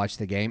excited. I watched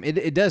the game.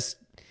 The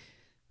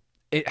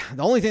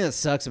only thing that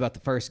sucks about the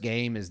first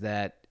game is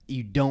that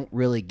you don't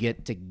really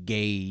get to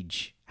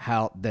gauge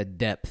how the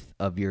depth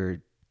of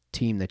your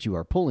team that you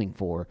are pulling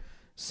for.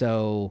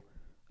 So,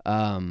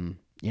 I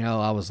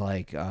was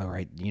like, all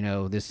right,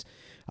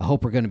 I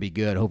hope we're going to be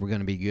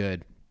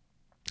good.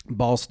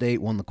 Ball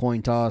State won the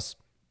coin toss,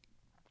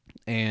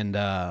 and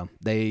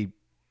they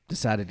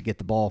decided to get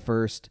the ball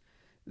first.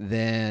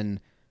 Then,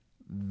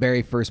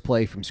 very first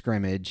play from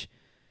scrimmage,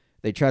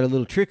 they tried a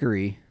little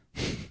trickery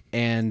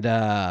and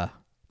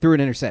threw an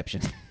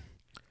interception.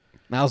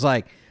 And I was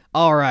like,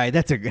 all right,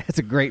 that's a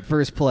great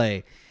first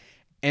play.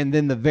 And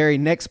then the very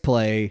next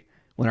play,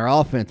 when our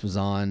offense was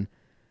on,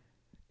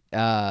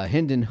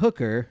 Hendon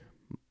Hooker,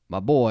 my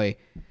boy,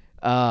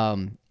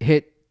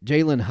 hit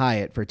Jalen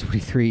Hyatt for a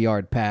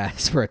 23-yard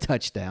pass for a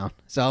touchdown.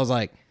 So I was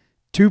like,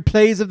 2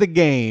 plays of the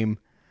game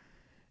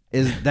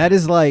is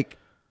like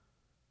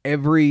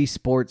every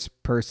sports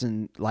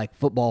person, like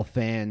football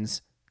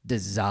fans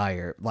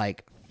desire,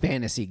 like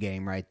fantasy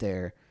game right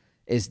there.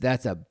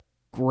 That's a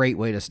great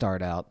way to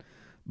start out.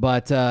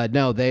 But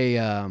no, they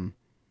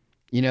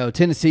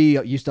Tennessee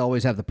used to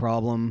always have the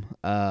problem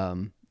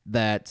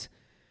that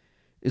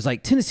is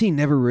like Tennessee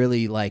never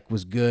really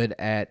was good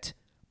at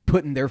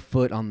putting their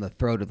foot on the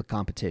throat of the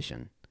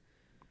competition.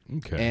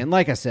 Okay. And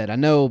like I said,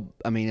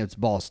 it's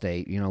Ball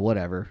State,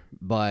 whatever.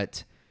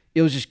 But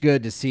it was just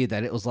good to see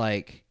that it was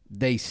like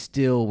they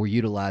still were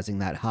utilizing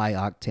that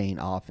high-octane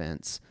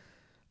offense.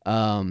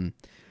 The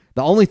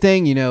only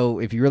thing,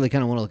 if you really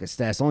kind of want to look at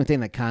stats, the only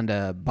thing that kind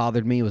of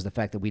bothered me was the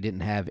fact that we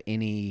didn't have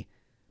any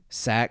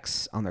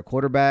sacks on their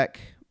quarterback.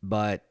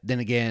 But then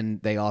again,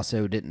 they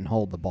also didn't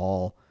hold the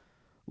ball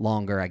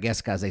longer, I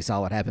guess, because they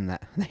saw what happened.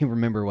 They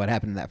remember what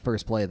happened in that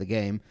first play of the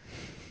game.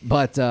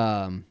 But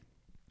no,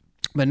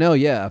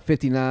 yeah,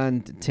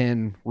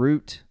 59-10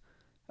 route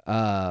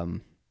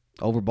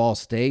over Ball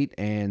State,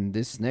 and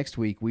this next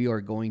week we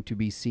are going to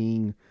be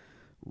seeing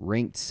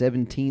ranked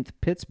 17th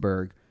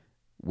Pittsburgh,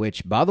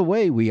 which, by the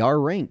way, we are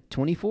ranked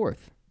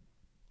 24th.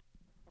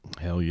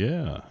 Hell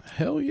yeah.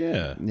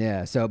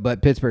 Yeah. So,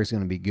 but Pittsburgh's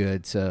going to be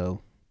good.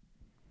 So.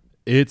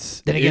 They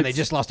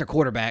just lost their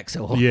quarterback,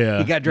 so he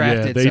got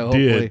drafted.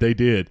 Yeah, They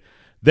did.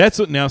 That's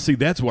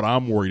what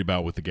I'm worried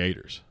about with the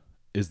Gators,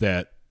 is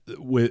that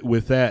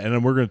with that, and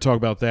then we're going to talk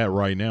about that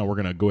right now. We're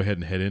going to go ahead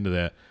and head into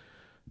that.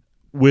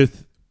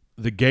 With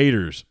the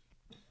Gators,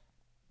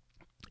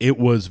 it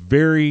was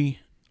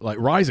very,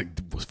 Rising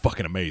was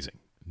fucking amazing.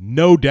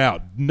 No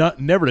doubt.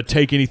 Never to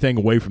take anything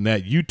away from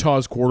that.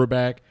 Utah's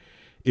quarterback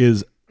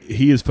is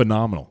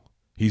phenomenal.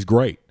 He's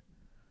great.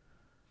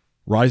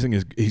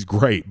 Rising he's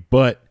great,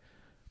 but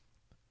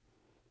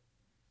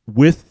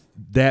with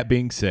that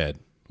being said,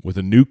 with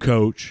a new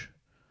coach,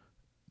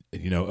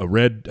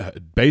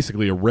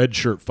 basically a red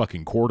shirt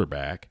fucking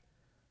quarterback.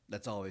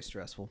 That's always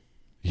stressful.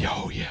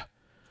 Oh yeah.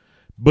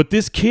 But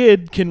this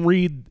kid can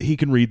read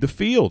the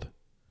field.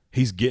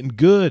 He's getting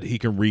good. He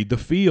can read the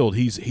field.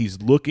 He's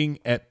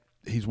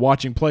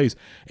watching plays.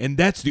 And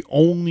that's the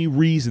only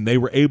reason they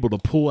were able to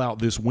pull out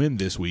this win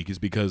this week, is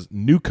because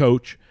new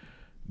coach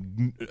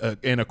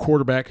and a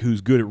quarterback who's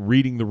good at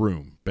reading the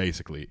room,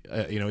 basically.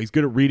 He's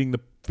good at reading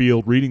the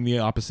field, reading the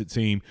opposite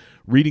team,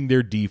 reading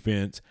their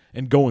defense,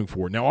 and going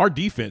for it. Now, our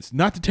defense,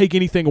 not to take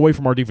anything away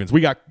from our defense,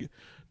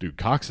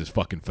 Cox is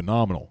fucking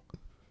phenomenal.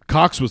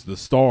 Cox was the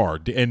star,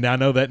 and I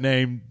know that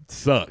name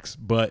sucks,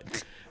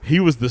 but he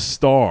was the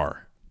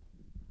star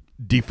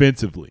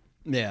defensively.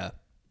 Yeah.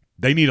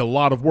 They need a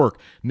lot of work.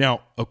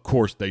 Now, of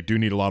course, they do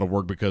need a lot of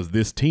work because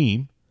this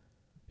team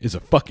is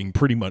a fucking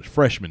pretty much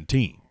freshman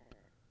team.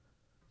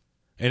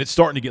 And it's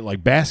starting to get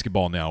like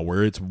basketball now,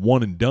 where it's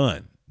one and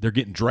done. They're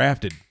getting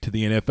drafted to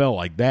the NFL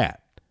like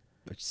that.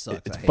 Which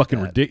sucks. It's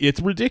fucking ridiculous. It's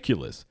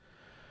ridiculous.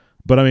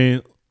 But I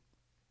mean,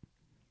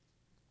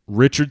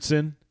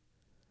 Richardson,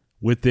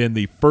 within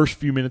the first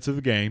few minutes of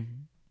the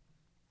game,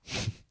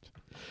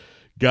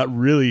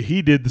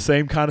 he did the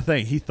same kind of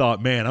thing. He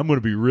thought, man, I'm going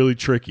to be really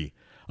tricky.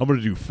 I'm going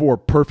to do 4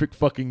 perfect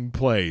fucking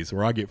plays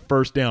where I get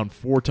first down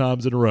 4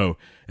 times in a row,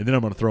 and then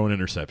I'm going to throw an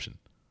interception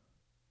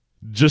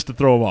just to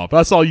throw him off.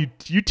 I saw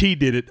UT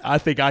did it. I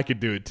think I could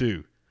do it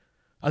too.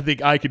 I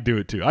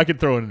could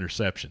throw an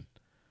interception.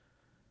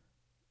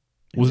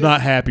 Was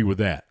not happy with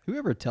that.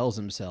 Whoever tells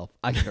himself,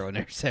 I can throw an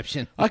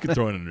interception. I can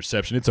throw an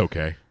interception. It's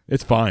okay.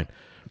 It's fine.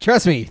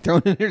 Trust me,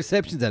 throwing an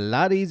interception is a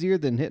lot easier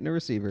than hitting a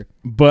receiver.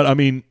 But, I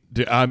mean,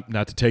 I'm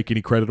not to take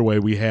any credit away.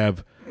 We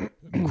have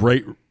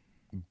great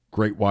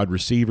wide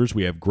receivers.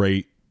 We have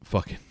great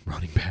fucking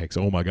running backs.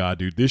 Oh, my God,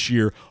 dude. This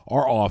year,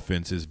 our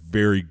offense is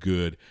very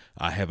good.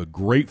 I have a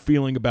great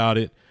feeling about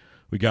it.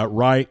 We got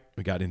Wright.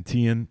 We got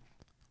Etienne.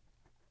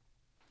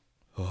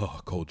 Oh,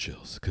 cold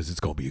chills because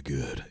it's going to be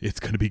good. It's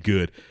going to be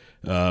good.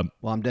 Well,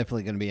 I'm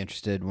definitely going to be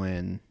interested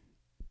when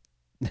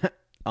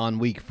on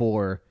week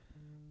 4,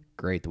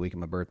 great, the week of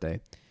my birthday,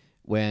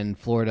 when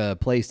Florida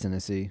plays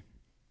Tennessee.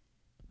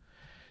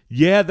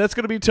 Yeah, that's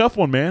going to be a tough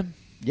one, man.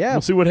 Yeah.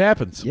 We'll see what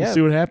happens. Yeah. We'll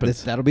see what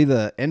happens. That'll be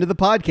the end of the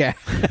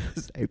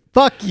podcast. Hey,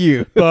 fuck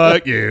you.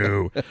 Fuck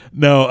you.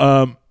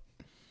 No,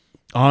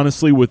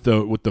 honestly, with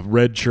the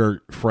redshirt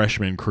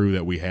freshman crew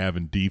that we have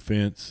in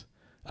defense,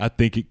 I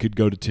think it could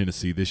go to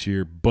Tennessee this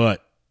year.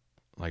 But,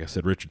 like I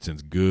said,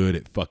 Richardson's good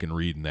at fucking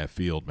reading that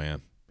field,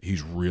 man.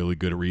 He's really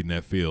good at reading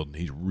that field, and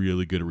he's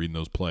really good at reading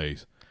those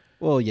plays.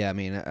 Well, yeah, I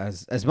mean,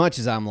 as much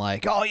as I'm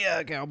like, oh,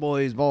 yeah,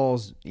 Cowboys,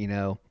 balls,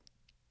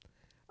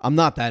 I'm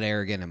not that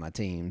arrogant in my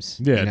teams.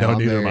 Yeah, no,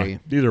 neither am I.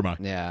 Neither am I.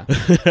 Yeah.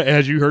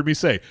 As you heard me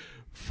say,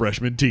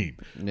 freshman team.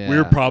 Yeah.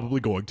 We're probably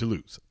going to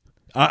lose.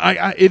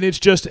 And it's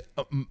just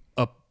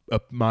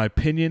my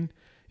opinion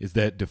is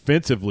that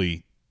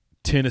defensively,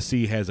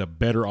 Tennessee has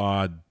better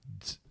odds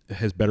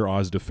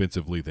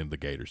defensively than the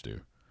Gators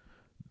do.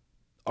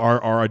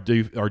 Our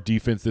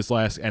defense this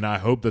last, and I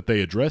hope that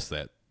they address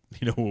that.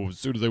 As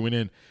soon as they went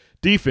in,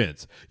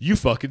 defense, you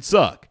fucking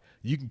suck.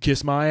 You can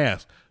kiss my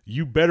ass.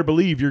 You better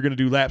believe you're going to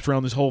do laps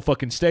around this whole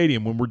fucking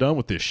stadium when we're done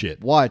with this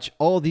shit. Watch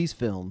all these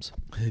films.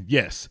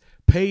 Yes.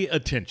 Pay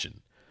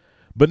attention.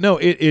 But no,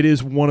 it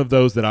is one of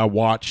those that I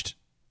watched.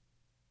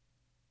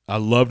 I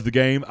loved the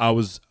game. I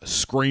was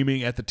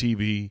screaming at the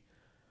TV.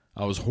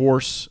 I was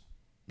hoarse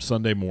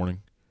Sunday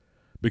morning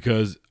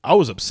because I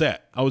was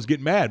upset. I was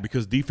getting mad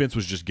because defense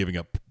was just giving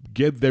up.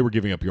 They were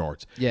giving up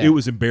yards. Yeah. It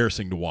was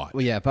embarrassing to watch.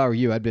 Well, yeah, if I were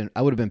you, I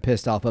would have been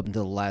pissed off up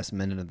until the last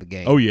minute of the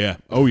game. Oh, yeah.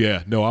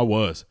 No, I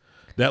was.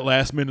 That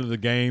last minute of the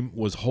game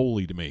was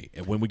holy to me.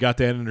 And when we got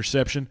that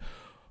interception,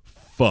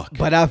 fuck.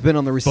 But I've been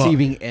on the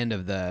receiving end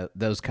of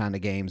those kind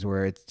of games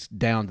where it's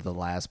down to the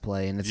last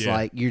play, and it's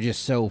like you're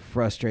just so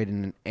frustrated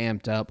and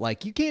amped up.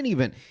 Like, you can't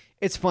even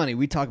 – it's funny.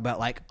 We talk about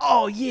like,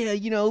 oh, yeah,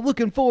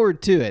 looking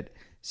forward to it.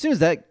 As soon as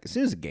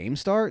the game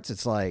starts,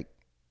 it's like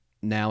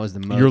now is the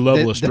most – your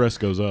level of stress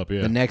goes up,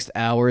 yeah. The next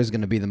hour is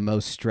going to be the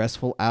most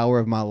stressful hour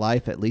of my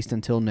life, at least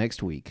until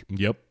next week.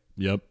 Yep.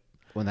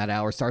 When that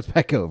hour starts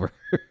back over.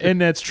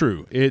 And that's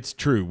true. It's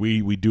true.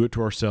 We do it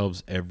to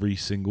ourselves every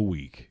single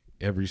week.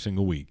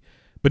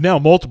 But now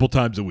multiple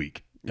times a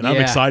week. And I'm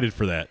excited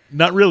for that.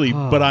 Not really,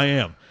 but I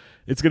am.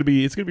 It's gonna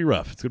be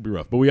rough.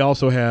 But we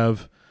also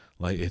have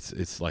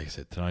it's like I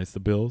said, tonight it's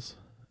the Bills.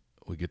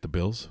 We get the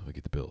Bills.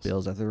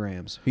 Bills at the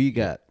Rams. Who you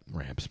got?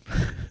 Rams.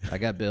 I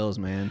got Bills,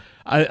 man.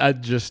 I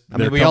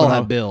mean, we all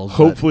have Bills.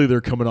 Hopefully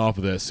they're coming off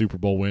of that Super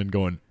Bowl win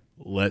going,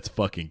 let's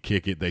fucking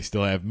kick it. They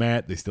still have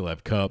Matt. They still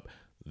have Cup.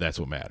 That's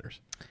what matters.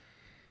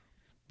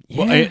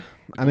 Yeah.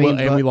 And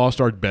we lost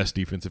our best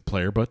defensive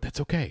player, but that's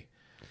okay.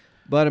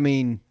 But, I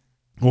mean,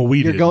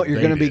 you're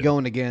going to be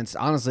going against,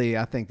 honestly,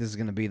 I think this is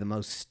going to be the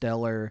most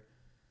stellar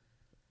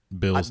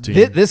Bills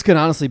team. This could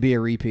honestly be a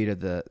repeat of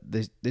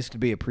this could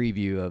be a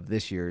preview of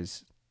this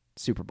year's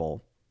Super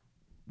Bowl.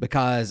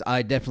 Because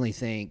I definitely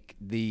think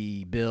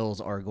the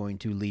Bills are going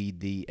to lead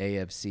the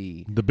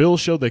AFC. The Bills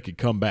showed they could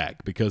come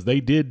back because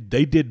they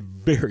did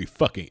very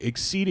fucking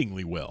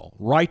exceedingly well,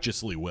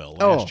 righteously well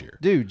last year.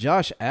 Dude,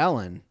 Josh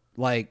Allen,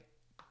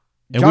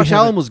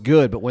 Allen was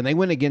good, but when they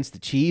went against the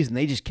Chiefs and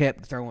they just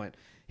kept throwing,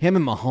 him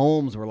and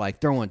Mahomes were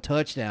like throwing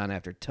touchdown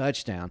after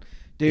touchdown.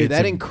 Dude,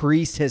 that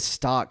increased his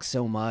stock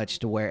so much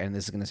to where, and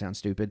this is going to sound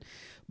stupid,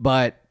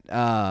 but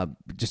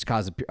just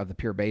because of the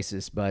pure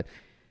basis, but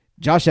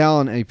Josh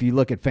Allen, if you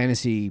look at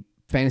fantasy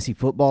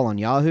football on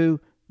Yahoo,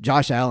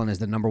 Josh Allen is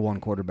the number 1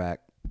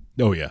 quarterback.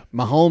 Oh, yeah.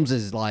 Mahomes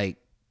is like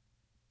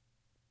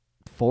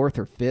 4th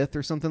or 5th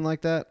or something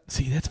like that.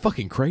 See, that's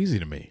fucking crazy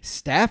to me.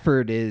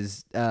 Stafford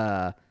is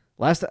don't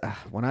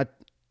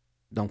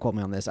quote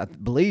me on this. I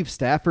believe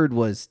Stafford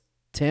was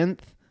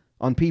 10th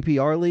on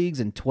PPR leagues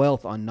and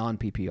 12th on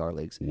non-PPR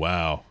leagues.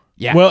 Wow.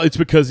 Yeah. Well, it's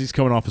because he's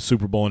coming off a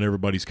Super Bowl and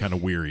everybody's kind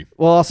of weary.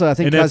 Well, also I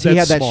think because he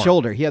had that smart.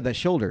 shoulder. He had that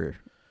shoulder.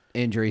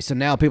 injury. So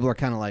now people are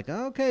kind of like,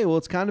 okay, well,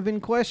 it's kind of in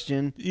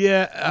question.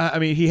 Yeah, I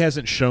mean, he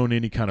hasn't shown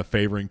any kind of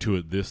favoring to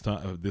it this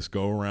time, this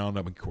go around.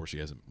 I mean, of course, he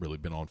hasn't really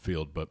been on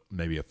field, but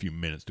maybe a few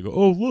minutes to go.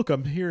 Oh, look,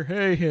 I'm here.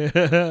 Hey,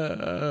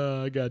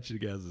 I got you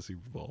guys the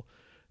Super Bowl.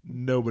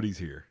 Nobody's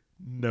here.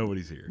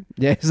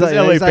 Yeah, he's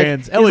LA he's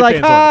fans. He's LA like,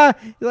 fans. ha.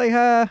 He's like,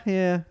 ha.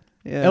 Yeah.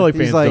 LA He's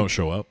fans like, don't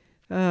show up.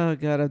 Oh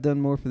God, I've done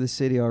more for this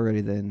city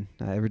already than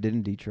I ever did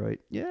in Detroit.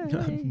 Yeah.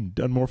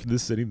 Done more for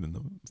this city than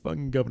the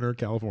fucking governor of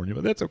California,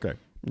 but that's okay.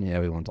 Yeah,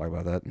 we won't talk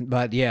about that.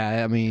 But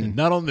yeah, I mean,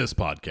 Not on this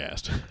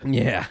podcast.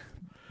 yeah.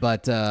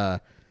 But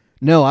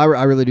no, I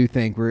really do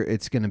think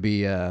it's going to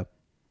be. I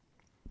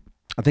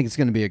think it's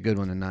going to be a good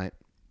one tonight.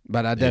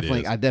 But I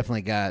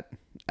definitely got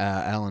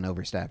Allen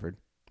over Stafford.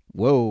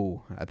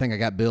 Whoa, I think I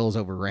got Bills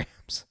over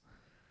Rams.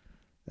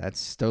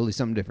 That's totally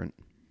something different.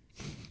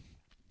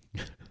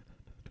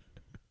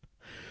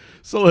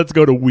 So let's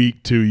go to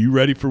week 2. You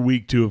ready for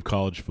week 2 of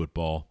college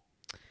football?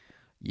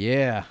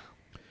 Yeah.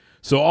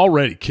 So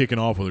already kicking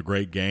off with a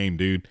great game,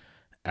 dude.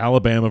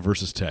 Alabama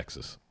versus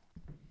Texas.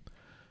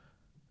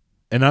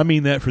 And I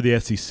mean that for the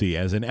SEC,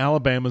 as in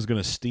Alabama's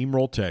going to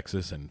steamroll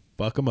Texas and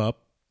fuck them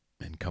up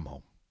and come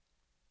home.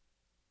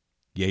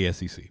 Yay,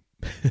 SEC.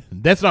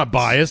 That's not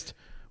biased.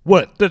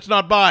 What? That's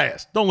not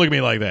biased. Don't look at me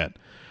like that.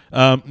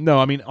 No,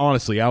 I mean,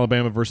 honestly,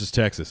 Alabama versus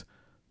Texas.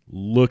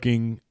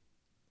 Looking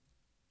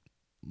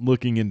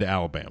into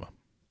Alabama.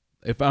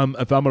 If I'm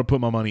going to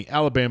put my money,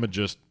 Alabama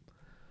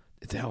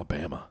it's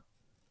Alabama.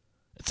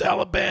 It's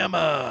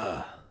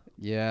Alabama.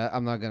 Yeah,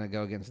 I'm not going to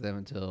go against them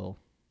until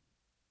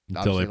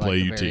they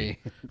play UT.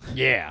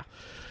 Yeah.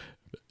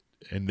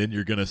 And then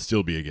you're going to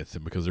still be against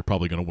them because they're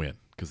probably going to win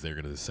because they're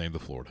going to do the same to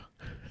Florida.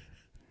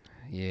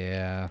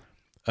 Yeah.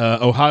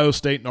 Ohio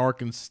State and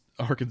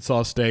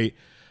Arkansas State.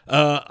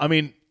 I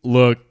mean,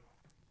 look,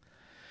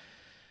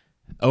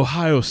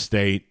 Ohio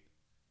State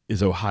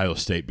is Ohio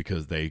State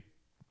because they've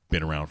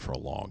been around for a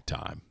long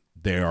time.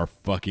 They are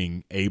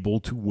fucking able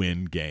to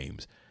win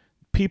games.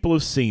 People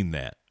have seen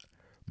that.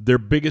 Their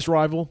biggest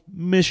rival,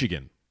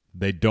 Michigan.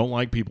 They don't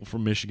like people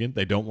from Michigan.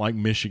 They don't like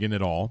Michigan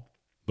at all.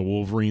 The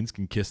Wolverines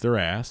can kiss their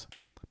ass.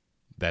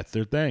 That's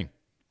their thing.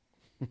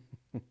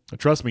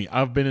 Trust me,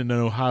 I've been in an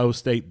Ohio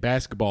State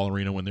basketball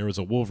arena when there was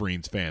a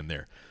Wolverines fan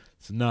there.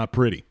 It's not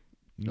pretty.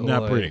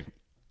 Not pretty.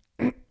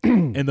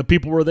 And the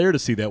people were there to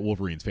see that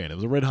Wolverines fan. It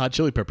was a Red Hot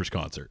Chili Peppers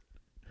concert.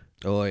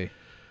 Oy.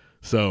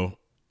 So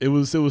it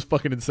was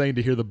fucking insane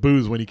to hear the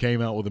boos when he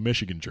came out with a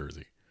Michigan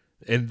jersey.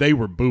 And they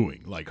were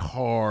booing, like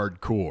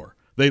hardcore.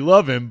 They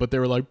love him, but they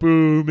were like,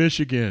 boo,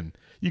 Michigan.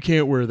 You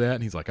can't wear that.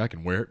 And he's like, I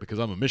can wear it because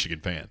I'm a Michigan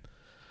fan.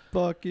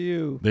 Fuck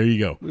you. There you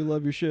go. We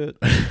love your shit.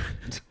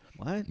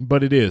 What?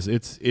 But it is.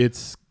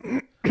 It's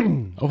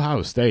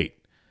Ohio State.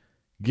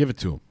 Give it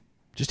to them.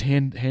 Just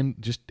hand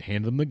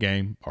them the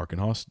game.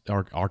 Arkansas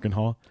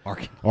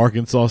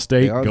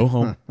State. Go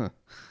home.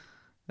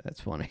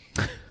 That's funny.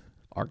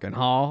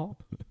 Arkansas.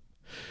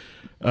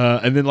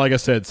 And then, like I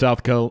said,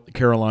 South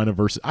Carolina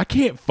versus. I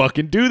can't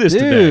fucking do this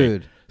Dude.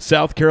 today.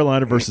 South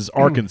Carolina versus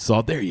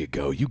Arkansas. There you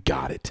go. You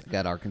got it.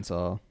 Got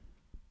Arkansas.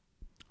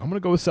 I'm gonna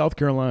go with South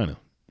Carolina.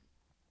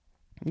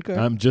 Okay.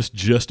 I'm just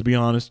to be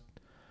honest.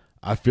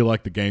 I feel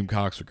like the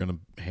Gamecocks are gonna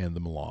hand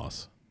them a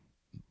loss.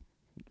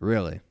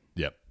 Really?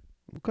 Yep.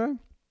 Okay.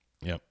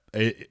 Yep.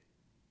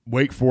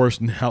 Wake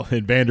Forest now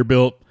and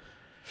Vanderbilt.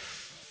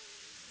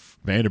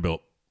 I'm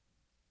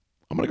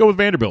gonna go with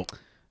Vanderbilt.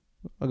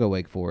 I'll go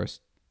Wake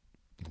Forest.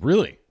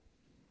 Really?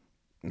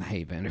 I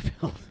hate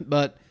Vanderbilt,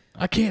 but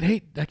I can't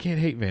hate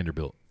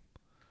Vanderbilt.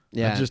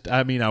 yeah,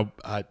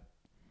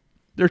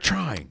 they're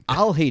trying.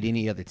 I'll hate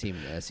any other team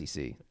in the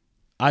SEC.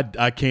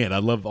 I can't. I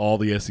love all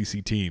the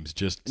SEC teams.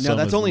 Just No,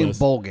 that's only in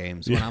bowl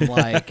games when I'm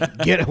like,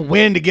 get a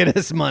win to get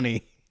us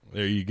money.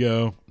 There you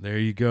go.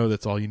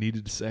 That's all you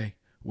needed to say.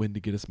 Win to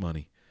get us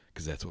money,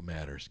 because that's what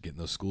matters. Getting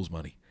those schools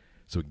money,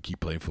 so we can keep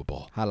playing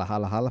football. Holla,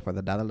 holla, holla for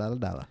the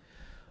dollar.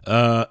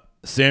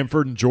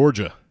 Samford and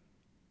Georgia.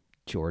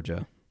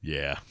 Georgia.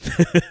 Yeah.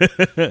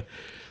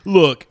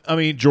 Look, I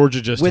mean,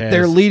 Georgia just with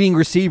their leading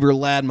receiver,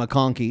 Lad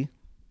McConkey.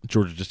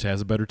 Georgia just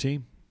has a better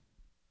team.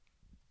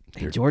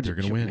 Hey, Georgia,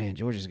 they're gonna win. Man,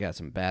 Georgia's got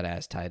some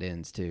badass tight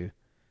ends too.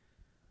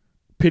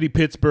 Pity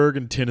Pittsburgh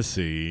and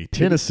Tennessee.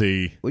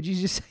 What'd you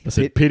just say? I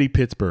said pity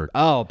Pittsburgh.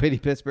 Oh, pity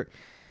Pittsburgh.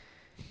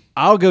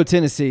 I'll go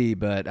Tennessee,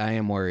 but I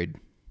am worried.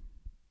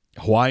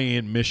 Hawaii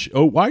and Michigan.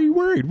 Oh, why are you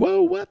worried?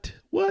 Whoa, what?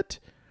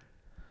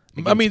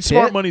 I mean,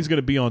 smart money's going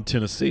to be on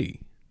Tennessee.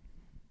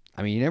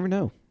 I mean, you never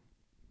know.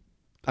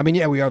 I mean,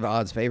 yeah, we are the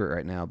odds favorite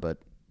right now, but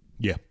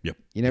yeah, yep.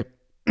 You know,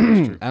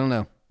 I don't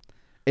know.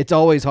 It's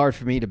always hard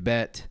for me to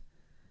bet.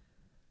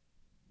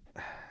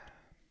 I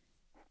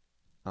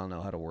don't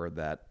know how to word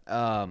that.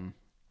 I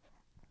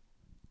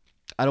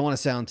don't want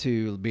to sound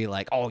to be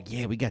like, oh,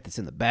 yeah, we got this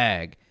in the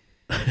bag.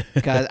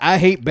 Because I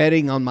hate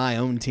betting on my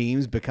own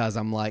teams because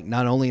I'm like,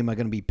 not only am I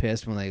going to be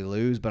pissed when they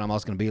lose, but I'm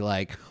also going to be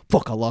like,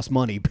 fuck, I lost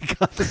money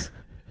because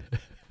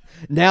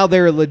now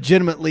they're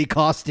legitimately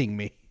costing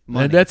me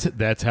money. And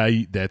that's how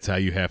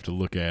you have to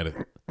look at it.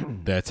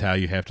 That's how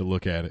you have to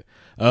look at it.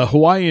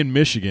 Hawaii and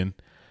Michigan.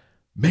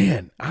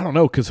 Man, I don't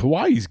know, because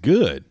Hawaii's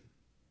good,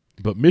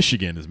 but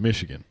Michigan is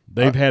Michigan.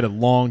 They've had a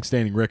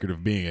long-standing record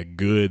of being a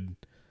good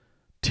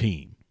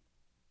team.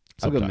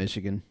 I'll go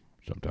Michigan.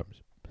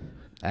 Sometimes.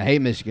 I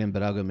hate Michigan,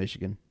 but I'll go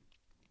Michigan.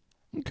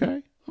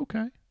 Okay.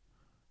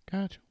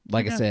 Gotcha.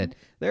 Like I said,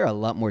 there are a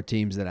lot more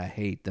teams that I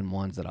hate than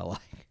ones that I like.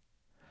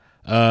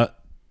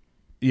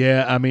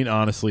 Yeah, I mean,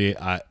 honestly,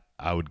 I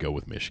would go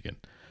with Michigan.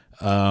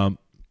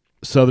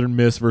 Southern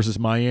Miss versus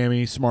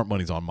Miami. Smart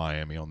money's on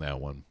Miami on that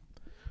one.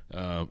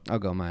 I'll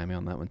go Miami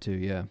on that one too,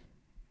 yeah.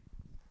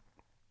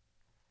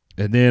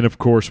 And then, of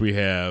course, we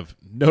have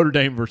Notre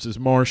Dame versus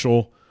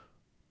Marshall.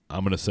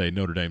 I'm going to say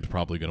Notre Dame's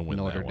probably going to win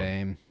that one. Notre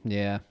Dame,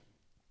 yeah.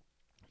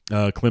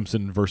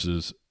 Clemson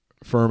versus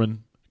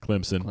Furman.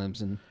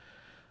 Clemson.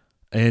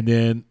 And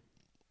then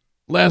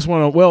last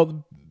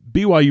one,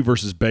 BYU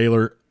versus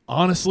Baylor.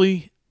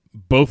 Honestly,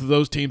 both of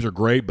those teams are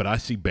great, but I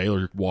see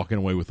Baylor walking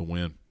away with a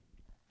win.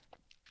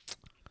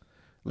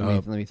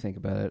 Let me think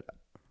about it.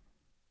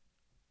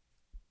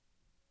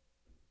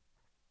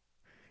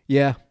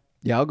 Yeah,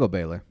 I'll go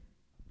Baylor.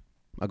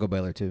 I'll go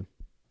Baylor too.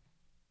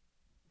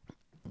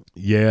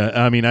 Yeah,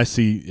 I mean, I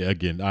see,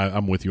 again,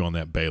 I'm with you on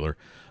that, Baylor.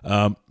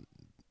 And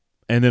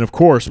then, of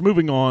course,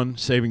 moving on,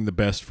 saving the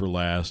best for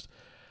last.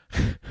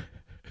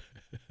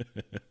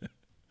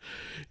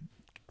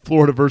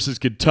 Florida versus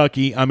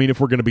Kentucky. I mean, if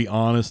we're going to be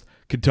honest,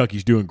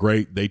 Kentucky's doing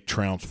great. They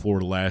trounced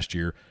Florida last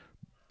year.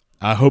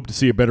 I hope to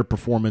see a better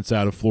performance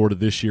out of Florida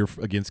this year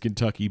against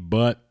Kentucky,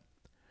 but,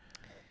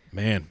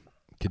 man,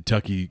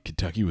 Kentucky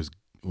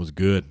was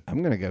good.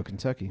 I'm going to go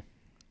Kentucky.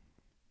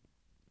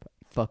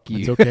 Fuck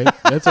you. That's okay.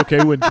 That's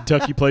okay when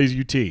Kentucky plays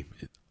UT.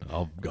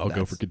 I'll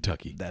go for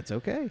Kentucky. That's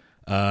okay.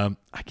 I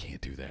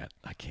can't do that.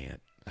 I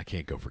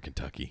can't go for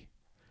Kentucky.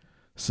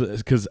 So,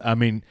 because I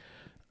mean,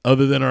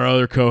 other than our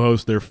other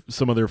co-hosts,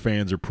 some of their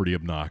fans are pretty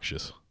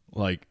obnoxious,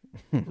 like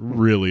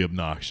really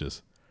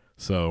obnoxious.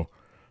 So,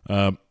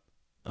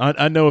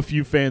 I know a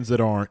few fans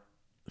that aren't,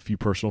 a few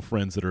personal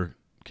friends that are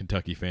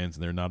Kentucky fans,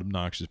 and they're not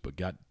obnoxious. But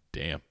god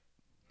damn,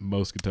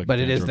 most Kentucky. But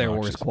fans it is are their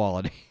obnoxious. worst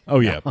quality.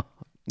 Oh yeah.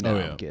 No,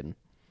 yeah. I'm kidding.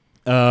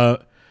 No,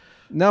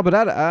 but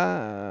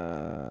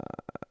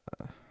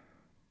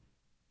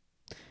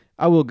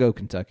I will go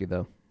Kentucky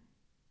though.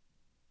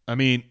 I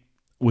mean,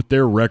 with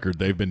their record,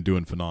 they've been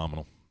doing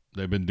phenomenal.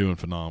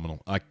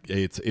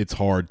 It's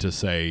hard to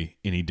say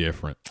any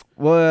different.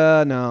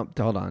 Well, no,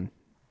 hold on.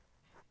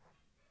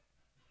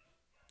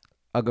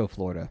 I'll go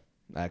Florida,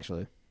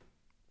 actually.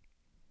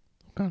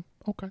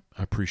 Okay.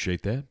 I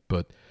appreciate that,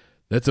 but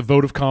that's a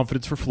vote of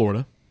confidence for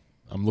Florida.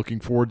 I'm looking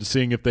forward to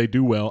seeing if they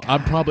do well. I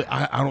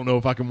don't know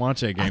if I can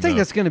watch that game. I think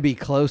that's going to be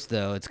close,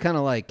 though. It's kind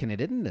of like, can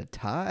it end a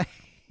tie?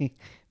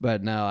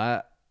 But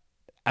no,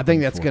 I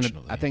think that's going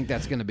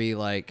to be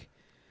like,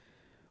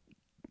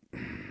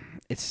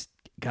 it's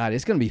going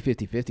to be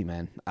 50-50,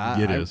 man.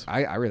 It is.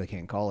 I really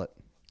can't call it.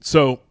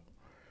 So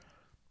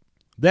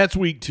that's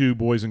week 2,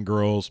 boys and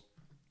girls.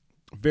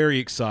 Very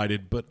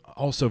excited, but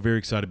also very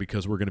excited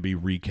because we're going to be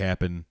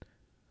recapping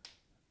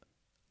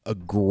a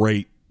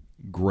great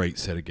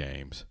set of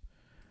games.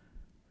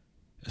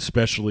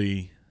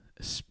 Especially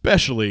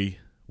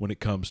when it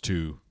comes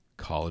to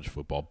college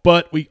football.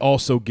 But we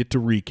also get to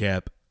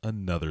recap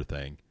another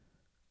thing.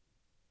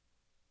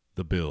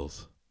 The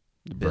Bills.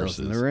 The Bills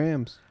and the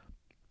Rams.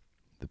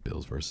 The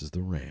Bills versus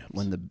the Rams.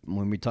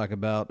 When we talk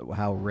about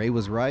how Ray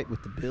was right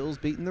with the Bills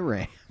beating the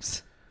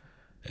Rams.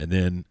 And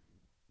then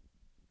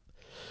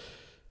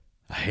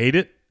I hate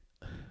it,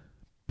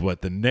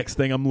 but the next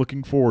thing I'm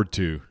looking forward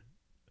to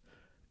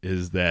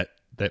is that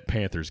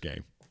Panthers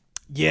game.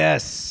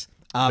 Yes.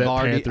 I've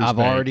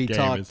already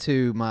talked is...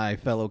 to my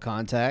fellow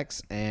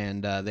contacts,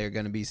 and they're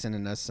going to be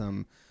sending us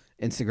some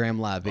Instagram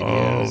live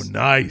videos. Oh,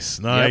 nice.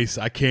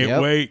 Yep. I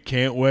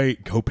can't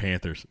wait. Go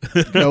Panthers.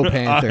 Go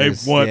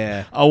Panthers.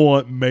 I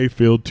want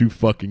Mayfield to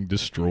fucking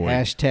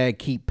destroy. #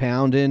 keep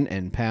pounding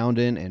and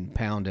pounding and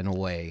pounding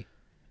away.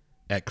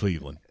 At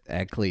Cleveland,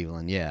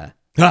 yeah.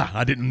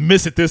 I didn't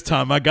miss it this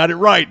time. I got it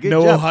right. Good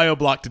no job. Ohio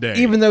block today.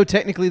 Even though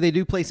technically they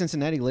do play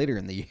Cincinnati later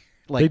in the year.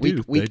 Like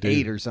week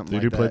 8 or something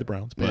like that. They do play the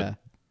Browns, but... Yeah.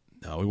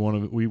 No, we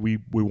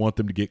want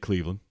them to get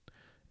Cleveland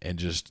and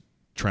just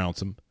trounce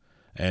them,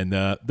 and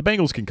the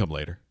Bengals can come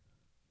later.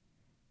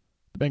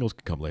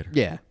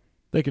 Yeah,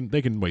 they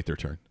can wait their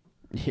turn.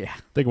 Yeah,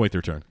 they can wait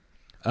their turn.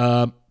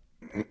 I'm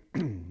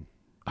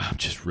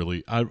just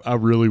really I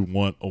really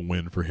want a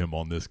win for him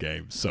on this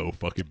game so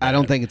fucking bad. I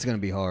don't think it's gonna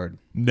be hard.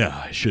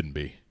 No, it shouldn't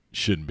be.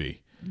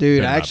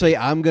 Dude. Actually,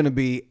 I'm gonna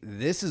be.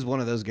 This is one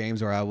of those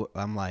games where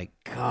I'm like,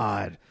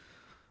 God.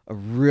 I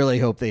really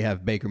hope they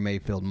have Baker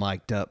Mayfield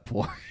mic'd up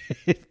for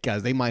it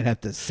because they might have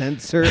to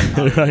censor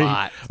a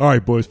lot. All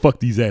right, boys, fuck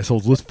these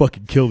assholes. Let's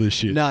fucking kill this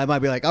shit. No, it might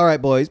be like, all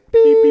right, boys, beep,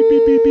 beep,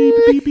 beep, beep, beep,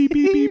 beep, beep,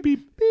 beep, beep,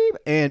 beep, beep,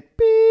 and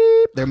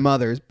beep, their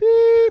mothers,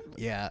 beep.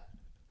 Yeah.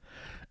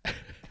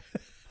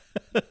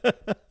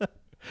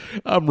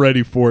 I'm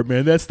ready for it,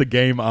 man. That's the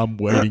game I'm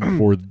waiting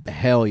for.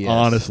 Hell yes.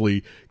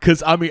 Honestly.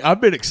 Because, I mean,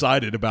 I've been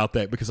excited about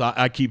that because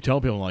I keep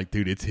telling people, like,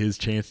 dude, it's his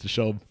chance to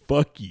show him.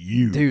 Fuck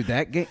you. Dude,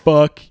 that game.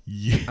 Fuck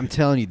you. I'm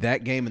telling you,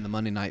 that game and the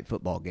Monday Night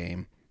Football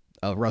game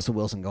of Russell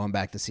Wilson going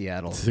back to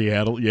Seattle.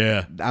 Seattle,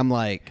 yeah. I'm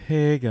like,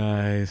 hey,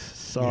 guys.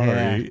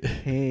 Sorry. yeah,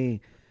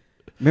 hey.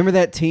 Remember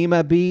that team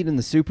I beat in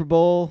the Super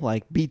Bowl?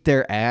 Like, beat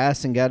their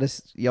ass and got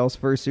us y'all's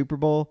first Super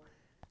Bowl?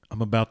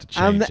 I'm about to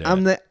change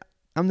that.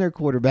 I'm their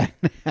quarterback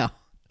now.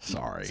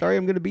 Sorry. Sorry,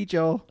 I'm going to beat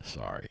y'all.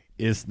 Sorry.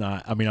 It's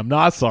not. I mean, I'm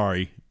not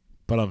sorry,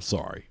 but I'm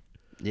sorry.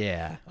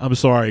 Yeah. I'm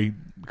sorry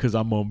because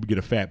I'm going to get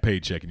a fat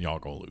paycheck and y'all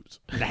going to lose.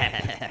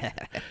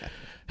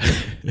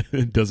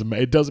 It doesn't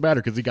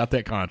matter because he got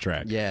that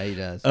contract. Yeah, he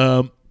does.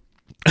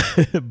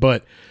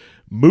 But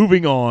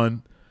moving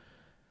on,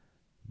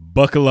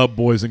 buckle up,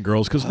 boys and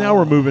girls, because now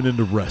we're moving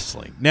into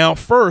wrestling. Now,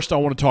 first, I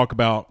want to talk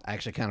about I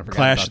actually kind of forgot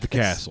Clash about at the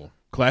this. Castle.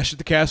 Clash at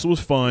the Castle was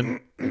fun.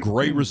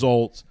 Great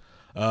results.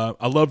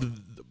 I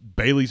loved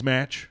Bailey's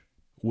match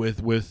with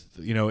it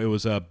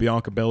was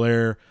Bianca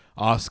Belair,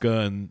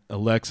 Asuka, and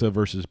Alexa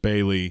versus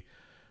Bailey,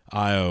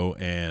 Io,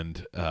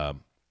 and oh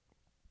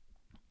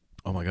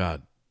my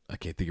God, I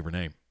can't think of her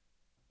name.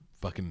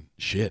 Fucking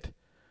shit.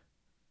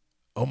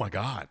 Oh my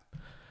God.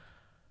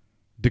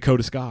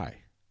 Dakota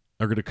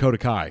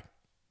Kai.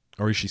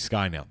 Or is she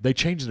Sky now? They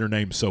changed their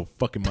name so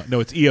fucking much. No,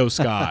 it's Io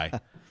Sky.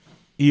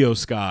 Io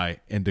Sky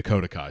and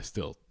Dakota Kai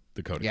still.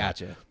 Dakota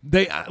Gotcha.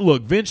 Kai.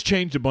 Look, Vince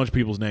changed a bunch of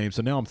people's names,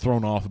 so now I'm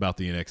thrown off about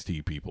the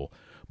NXT people.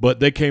 But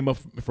they came up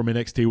from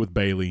NXT with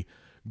Bailey.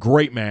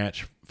 Great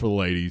match for the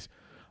ladies.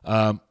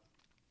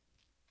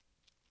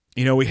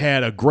 We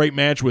had a great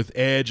match with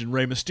Edge and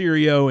Rey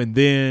Mysterio, and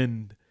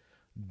then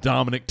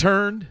Dominic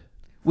turned.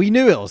 We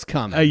knew it was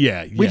coming.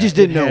 Yeah. We just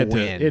didn't know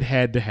when. It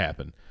had to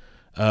happen.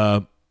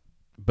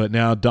 But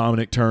now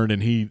Dominic turned,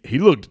 and he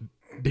looked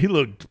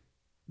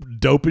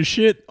dope as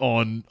shit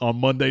on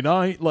Monday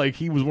night. Like,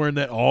 he was wearing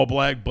that all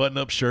black button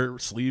up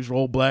shirt, sleeves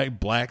rolled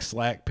black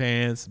slack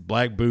pants,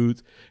 black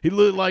boots. He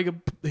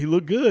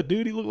looked good,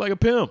 dude. He looked like a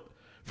pimp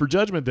for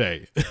Judgment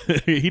Day.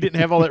 He didn't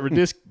have all that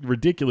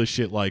ridiculous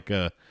shit like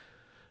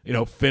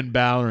Finn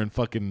Balor and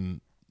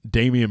fucking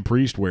Damian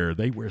Priest wear.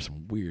 They wear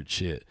some weird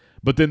shit.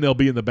 But then they'll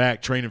be in the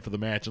back training for the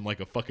match in like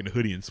a fucking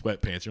hoodie and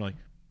sweatpants. You're like,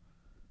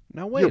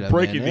 now wait you're a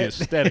breaking minute.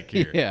 the aesthetic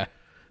here. Yeah.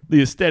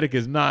 The aesthetic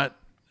is not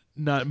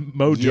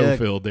mojo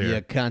filled there.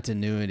 Your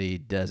continuity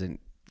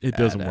doesn't. It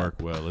doesn't work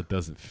well. It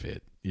doesn't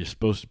fit. You're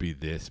supposed to be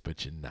this,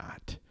 but you're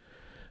not.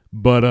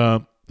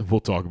 But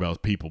we'll talk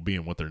about people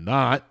being what they're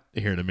not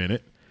here in a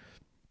minute.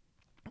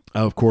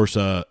 Of course,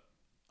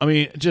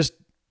 just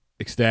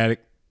ecstatic.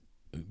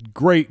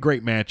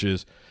 Great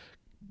matches.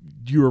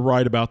 You were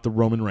right about the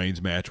Roman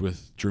Reigns match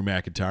with Drew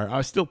McIntyre.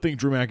 I still think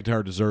Drew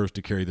McIntyre deserves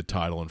to carry the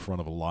title in front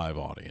of a live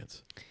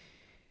audience.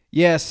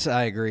 Yes,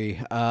 I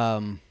agree.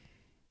 I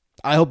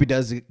hope he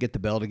does get the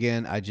belt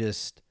again. I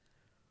just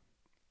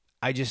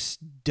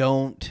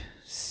don't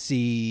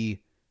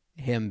see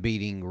him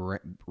beating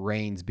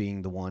Reigns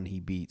being the one he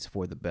beats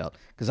for the belt.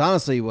 Because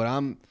honestly, what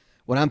I'm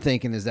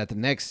thinking is that the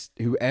next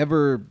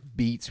whoever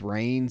beats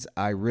Reigns,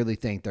 I really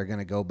think they're going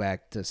to go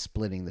back to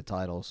splitting the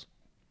titles.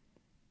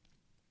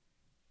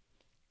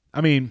 I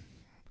mean,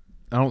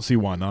 I don't see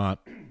why not.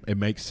 It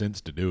makes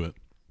sense to do it.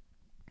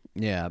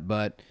 Yeah,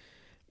 but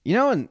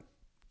and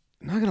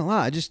I'm not gonna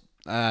lie, I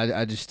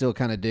just still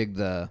kind of dig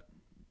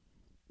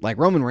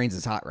Roman Reigns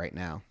is hot right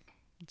now.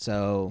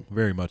 So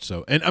very much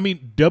so. And I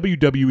mean,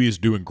 WWE is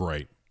doing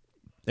great.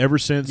 Ever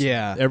since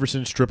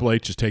Triple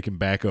H has taken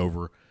back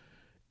over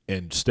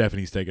and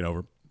Stephanie's taken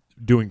over,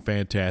 doing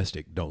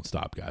fantastic. Don't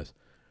stop, guys.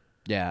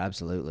 Yeah,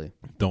 absolutely.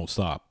 Don't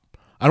stop.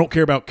 I don't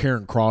care about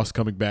Karrion Kross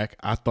coming back.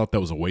 I thought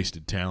that was a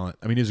wasted talent.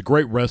 I mean, he's a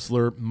great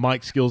wrestler.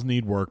 Mike's skills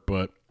need work,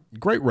 but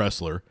great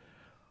wrestler.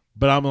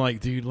 But I'm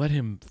like, dude, let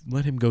him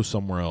go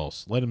somewhere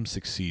else. Let him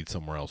succeed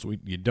somewhere else.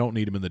 You don't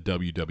need him in the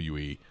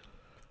WWE.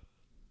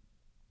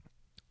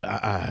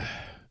 I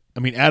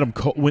mean,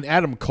 when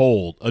Adam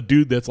Cole, a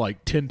dude that's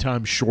like 10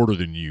 times shorter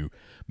than you,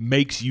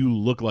 makes you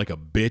look like a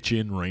bitch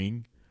in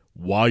ring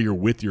while you're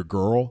with your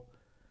girl,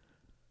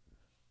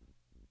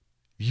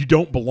 you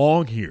don't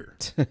belong here.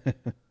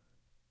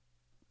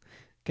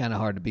 Kind of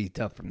hard to be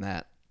tough from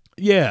that.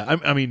 Yeah,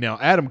 I mean, now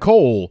Adam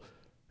Cole,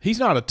 he's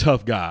not a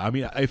tough guy. I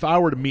mean, if I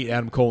were to meet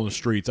Adam Cole in the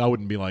streets, I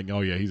wouldn't be like,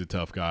 oh yeah, he's a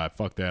tough guy.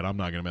 Fuck that. I'm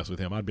not gonna mess with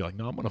him. I'd be like,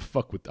 no, I'm gonna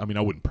fuck with. I mean,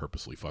 I wouldn't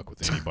purposely fuck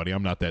with anybody.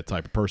 I'm not that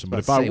type of person. But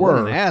if I were,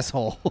 what an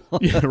asshole.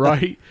 yeah,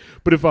 right.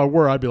 But if I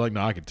were, I'd be like,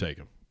 no, I can take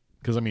him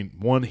because I mean,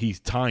 one, he's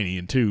tiny,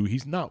 and two,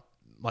 he's not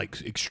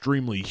like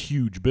extremely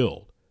huge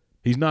build.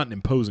 He's not an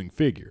imposing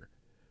figure.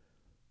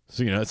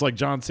 So it's like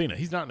John Cena.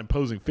 He's not an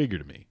imposing figure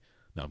to me.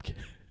 No, I'm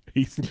kidding.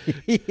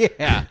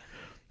 Yeah,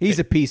 he's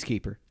a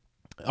peacekeeper.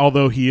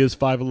 Although he is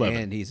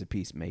 5'11", and he's a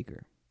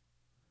peacemaker.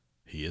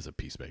 He is a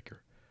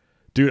peacemaker,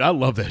 dude. I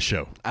love that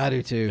show. I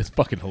do too. It's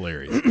fucking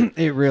hilarious.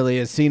 It really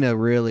is. Cena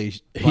really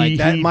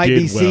that might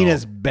be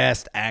Cena's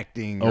best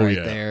acting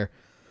there.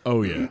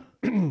 Oh yeah.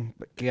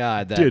 But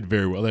God, that Did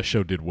very well. That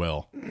show did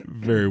well,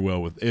 very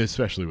well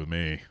especially with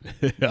me.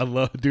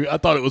 Dude. I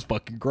thought it was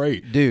fucking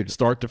great, dude.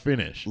 start to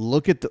finish.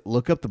 Look up the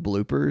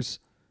bloopers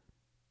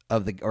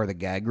of the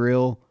gag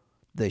reel.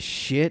 The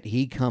shit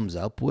he comes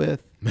up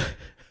with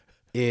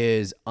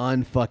is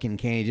unfucking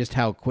canny. Just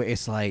how quick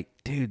it's like,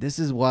 dude. This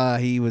is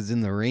why he was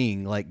in the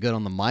ring, like good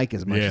on the mic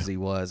as much as he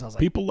was. I was like,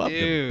 people loved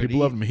him. People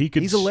loved him.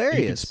 He's hilarious.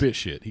 He could spit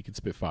shit. He could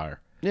spit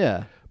fire.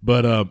 Yeah,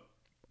 but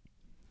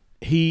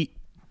he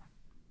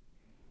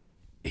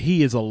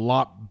is a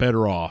lot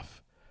better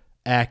off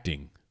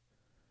acting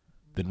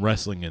than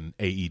wrestling in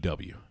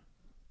AEW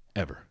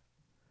ever.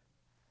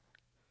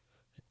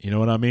 You know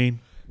what I mean?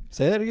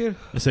 Say that again.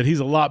 I said he's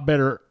a lot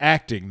better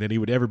acting than he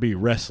would ever be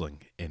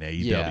wrestling in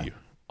AEW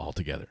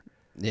altogether.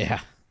 Yeah.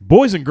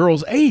 Boys and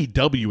girls,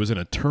 AEW is in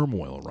a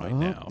turmoil right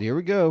now. Here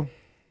we go.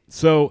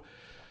 So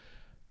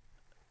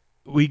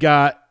we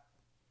got.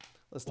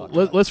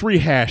 Let's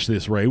rehash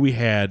this, Ray. We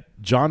had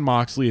Jon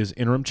Moxley as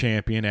interim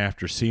champion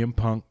after CM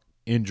Punk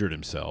injured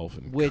himself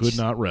and could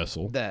not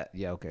wrestle.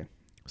 Okay.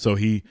 So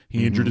he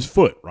injured his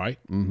foot, right?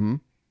 Mm-hmm.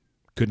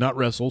 Could not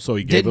wrestle, so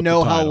he gave didn't up know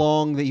the title. how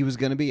long that he was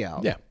going to be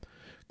out. Yeah.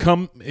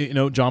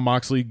 Jon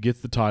Moxley gets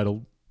the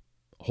title,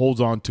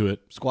 holds on to it,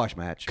 Squash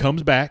match.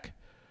 comes back,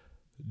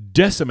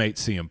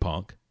 decimates CM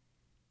Punk.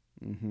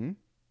 Mm-hmm.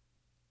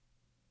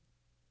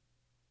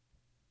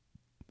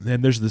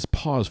 Then there's this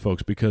pause,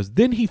 folks, because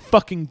then he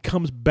fucking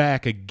comes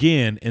back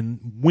again and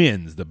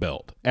wins the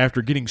belt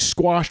after getting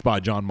squashed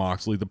by Jon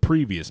Moxley the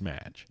previous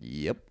match.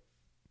 Yep.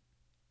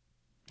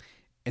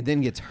 And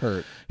then gets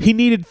hurt. He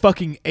needed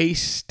fucking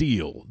Ace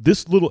Steel.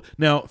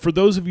 Now, for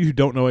those of you who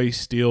don't know Ace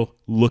Steel,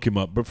 look him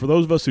up. But for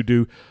those of us who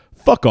do,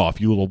 fuck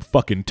off, you little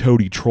fucking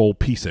toady troll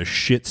piece of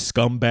shit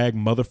scumbag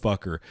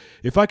motherfucker.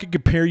 If I could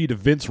compare you to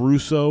Vince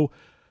Russo,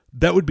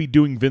 that would be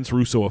doing Vince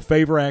Russo a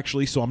favor,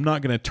 actually, so I'm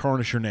not going to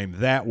tarnish your name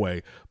that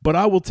way. But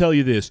I will tell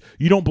you this.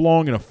 You don't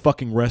belong in a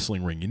fucking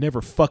wrestling ring. You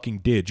never fucking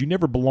did. You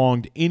never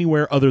belonged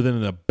anywhere other than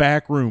in a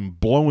back room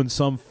blowing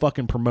some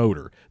fucking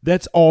promoter.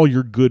 That's all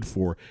you're good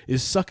for,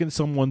 is sucking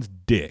someone's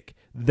dick.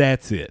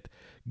 That's it.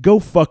 Go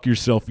fuck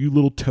yourself, you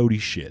little toady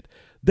shit.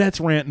 That's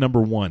rant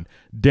number 1.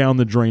 Down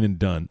the drain and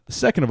done.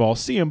 Second of all,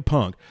 CM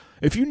Punk.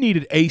 If you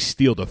needed Ace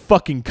Steel to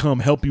fucking come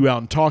help you out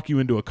and talk you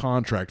into a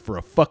contract for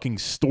a fucking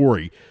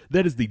story,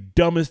 that is the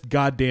dumbest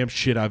goddamn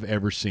shit I've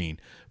ever seen.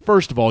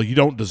 First of all, you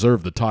don't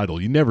deserve the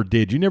title. You never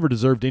did. You never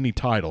deserved any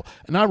title.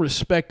 And I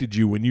respected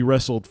you when you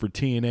wrestled for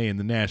TNA in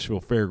the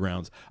Nashville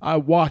Fairgrounds. I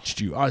watched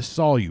you. I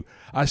saw you.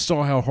 I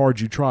saw how hard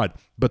you tried.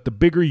 But the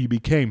bigger you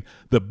became,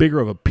 the bigger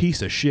of a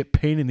piece of shit,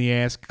 pain in the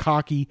ass,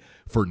 cocky,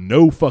 for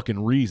no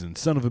fucking reason,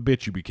 son of a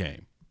bitch you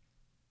became.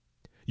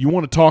 You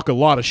want to talk a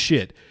lot of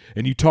shit,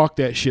 and you talk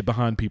that shit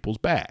behind people's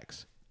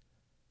backs.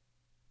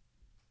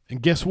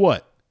 And guess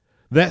what?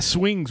 That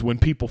swings when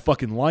people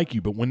fucking like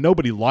you, but when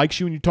nobody likes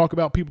you and you talk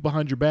about people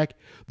behind your back,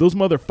 those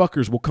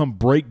motherfuckers will come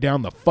break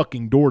down the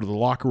fucking door to the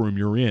locker room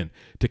you're in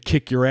to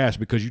kick your ass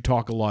because you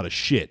talk a lot of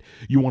shit.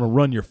 You want to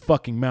run your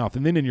fucking mouth.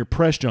 And then in your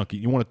press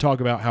junket, you want to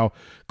talk about how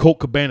Colt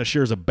Cabana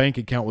shares a bank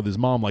account with his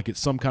mom like it's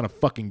some kind of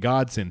fucking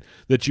godsend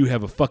that you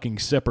have a fucking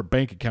separate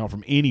bank account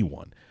from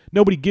anyone.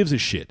 Nobody gives a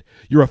shit.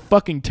 You're a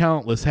fucking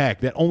talentless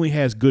hack that only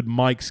has good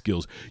mic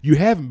skills. You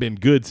haven't been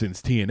good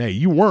since TNA.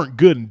 You weren't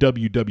good in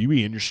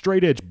WWE, and your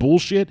straight edge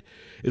bullshit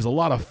is a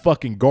lot of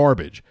fucking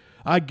garbage.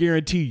 I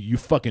guarantee you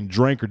fucking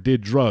drank or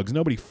did drugs.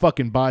 Nobody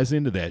fucking buys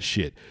into that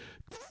shit.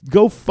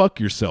 Go fuck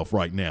yourself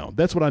right now.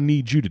 That's what I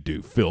need you to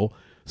do, Phil.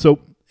 So,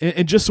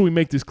 and just so we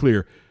make this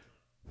clear,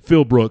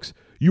 Phil Brooks,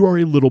 you are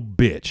a little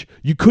bitch.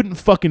 You couldn't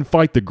fucking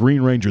fight the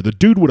Green Ranger. The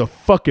dude would have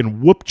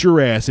fucking whooped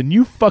your ass, and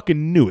you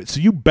fucking knew it.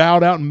 So you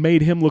bowed out and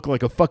made him look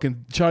like a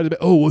fucking child.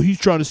 Oh, well, he's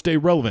trying to stay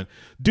relevant.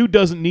 Dude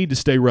doesn't need to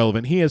stay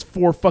relevant. He has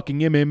 4 fucking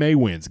MMA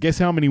wins. Guess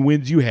how many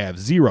wins you have?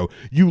 0.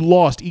 You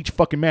lost each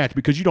fucking match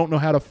because you don't know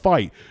how to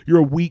fight. You're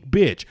a weak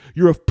bitch.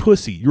 You're a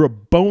pussy. You're a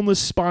boneless,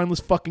 spineless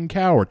fucking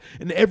coward.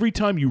 And every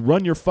time you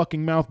run your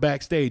fucking mouth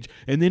backstage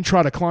and then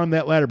try to climb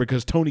that ladder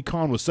because Tony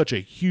Khan was such a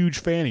huge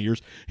fan of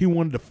yours, he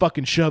wanted to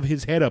fucking shove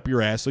his head up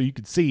your ass so you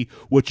could see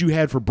what you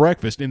had for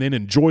breakfast and then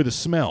enjoy the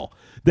smell.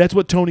 That's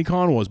what Tony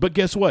Khan was. But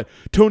guess what?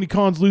 Tony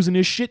Khan's losing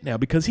his shit now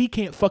because he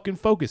can't fucking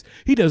focus.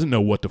 He doesn't know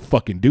what to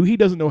fucking do. He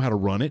doesn't know how to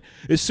run it.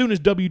 As soon as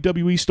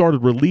WWE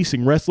started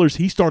releasing wrestlers,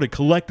 he started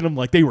collecting them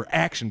like they were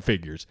action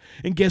figures.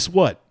 And guess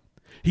what?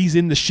 He's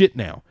in the shit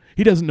now.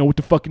 He doesn't know what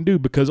to fucking do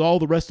because all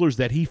the wrestlers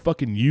that he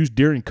fucking used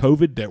during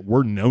COVID that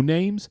were no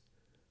names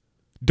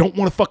don't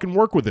want to fucking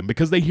work with him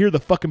because they hear the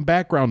fucking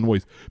background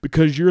noise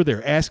because you're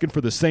there asking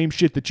for the same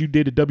shit that you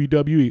did at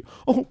WWE.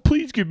 Oh,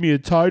 please give me a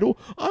title.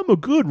 I'm a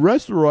good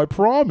wrestler, I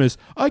promise.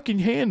 I can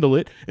handle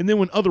it. And then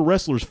when other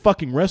wrestlers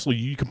fucking wrestle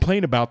you, you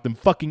complain about them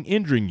fucking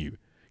injuring you.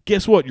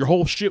 Guess what? Your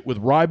whole shit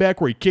with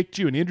Ryback where he kicked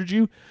you and injured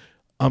you,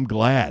 I'm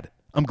glad.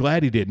 I'm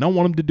glad he did. And I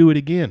want him to do it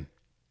again.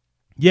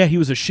 Yeah, he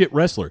was a shit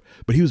wrestler,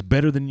 but he was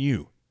better than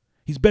you.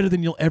 He's better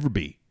than you'll ever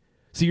be.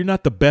 See, you're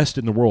not the best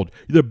in the world.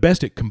 You're the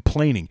best at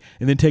complaining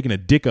and then taking a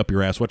dick up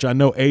your ass, which I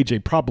know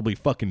AJ probably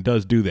fucking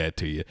does do that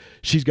to you.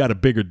 She's got a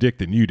bigger dick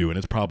than you do, and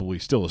it's probably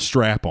still a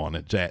strap on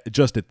it,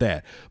 just at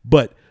that.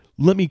 But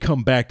let me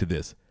come back to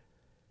this.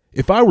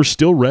 If I were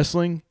still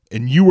wrestling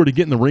and you were to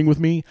get in the ring with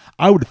me,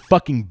 I would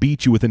fucking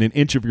beat you within an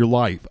inch of your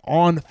life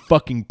on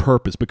fucking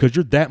purpose because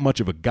you're that much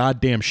of a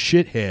goddamn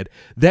shithead,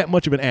 that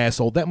much of an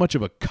asshole, that much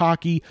of a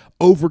cocky,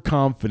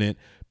 overconfident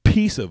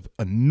piece of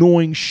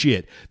annoying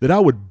shit that I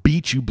would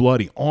beat you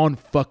bloody on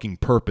fucking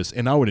purpose,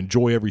 and I would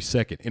enjoy every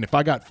second. And if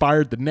I got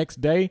fired the next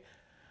day,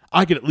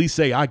 I could at least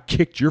say I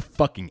kicked your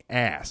fucking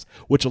ass,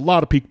 which a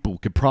lot of people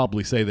could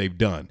probably say they've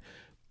done.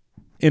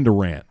 End of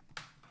rant.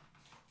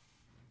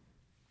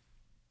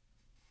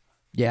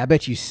 Yeah, I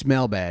bet you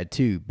smell bad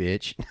too,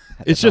 bitch.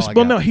 It's just,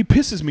 well, no, he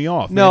pisses me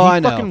off. No,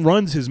 man. He I fucking know.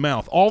 runs his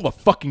mouth all the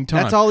fucking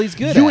time. That's all he's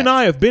good You at. and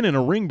I have been in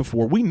a ring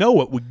before. We know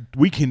what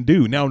we can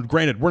do. Now,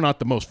 granted, we're not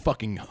the most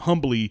fucking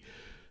humbly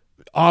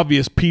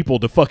obvious people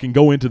to fucking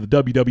go into the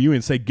WWE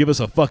and say, give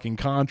us a fucking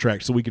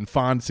contract so we can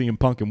find CM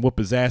Punk and whoop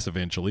his ass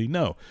eventually.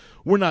 No,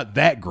 we're not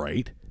that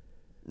great.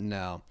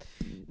 No,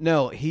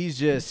 he's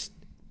just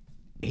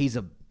he's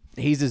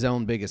his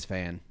own biggest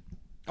fan.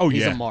 Oh,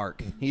 He's yeah. a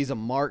mark. He's a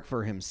mark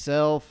for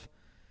himself,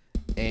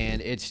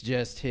 and it's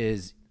just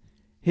his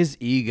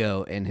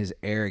ego and his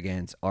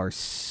arrogance are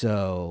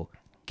so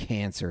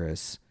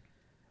cancerous.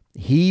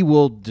 He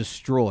will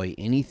destroy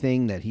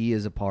anything that he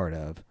is a part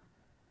of.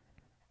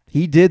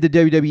 He did the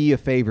WWE a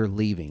favor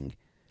leaving.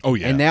 Oh,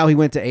 yeah. And now he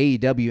went to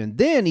AEW, and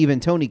then even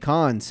Tony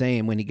Khan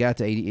saying when he got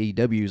to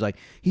AEW, he was like,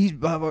 he's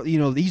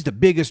the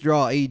biggest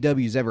draw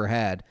AEW's ever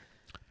had.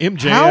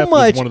 MJF How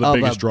much was one of the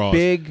biggest draws.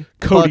 Big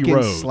Cody fucking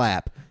Rhodes.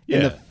 slap Yeah.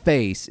 in the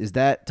face is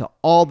that to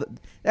all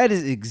that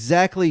is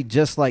exactly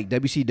just like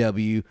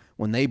WCW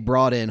when they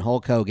brought in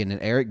Hulk Hogan, and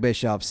Eric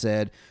Bischoff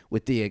said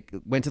went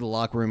to the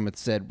locker room and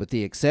said, with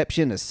the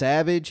exception of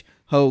Savage,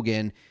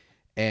 Hogan,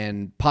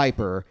 and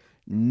Piper,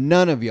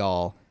 none of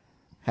y'all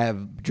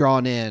have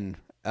drawn in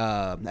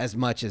as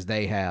much as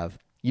they have.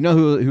 You know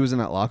who was in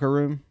that locker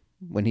room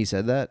when he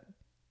said that?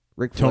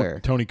 Ric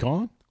Flair. Tony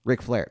Khan?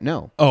 Ric Flair.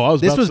 No. Oh, I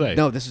was about to say.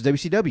 No, this was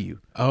WCW.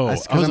 Oh,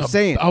 That's 'cause I'm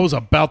saying. I was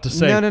about to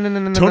say. No.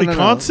 Tony no,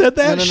 Khan said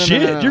that? No,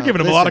 Shit, you're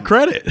giving him a lot of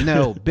credit.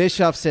 No,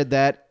 Bischoff said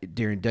that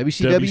during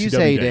WCW's WCW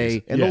heyday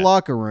days. in Yeah. the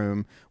locker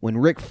room when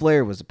Ric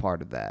Flair was a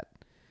part of that.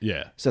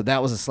 Yeah. So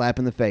that was a slap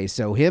in the face.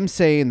 So him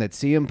saying that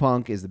CM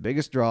Punk is the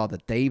biggest draw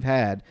that they've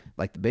had,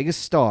 like the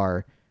biggest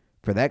star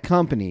for that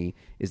company,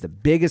 is the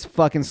biggest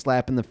fucking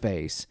slap in the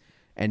face.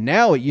 And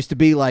now it used to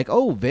be like,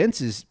 oh,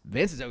 Vince is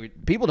over.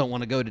 People don't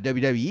want to go to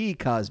WWE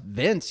because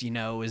Vince,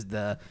 is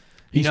the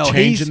He's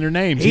changing their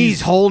names.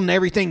 He's holding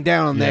everything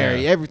down there.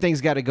 Yeah.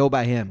 Everything's got to go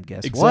by him.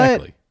 Guess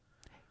Exactly. what?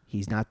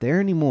 He's not there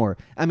anymore.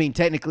 I mean,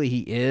 technically he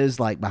is,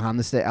 like behind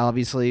the stage,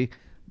 obviously,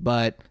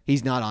 but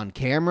he's not on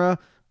camera.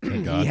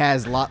 Thank God. He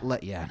has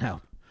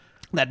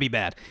that'd be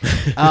bad.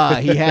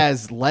 He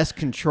has less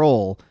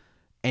control,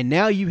 and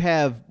now you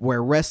have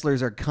where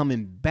wrestlers are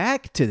coming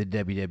back to the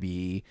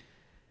WWE,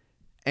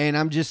 and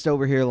I'm just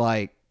over here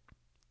like,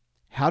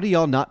 how do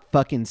y'all not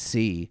fucking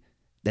see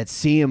that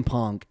CM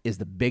Punk is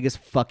the biggest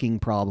fucking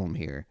problem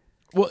here?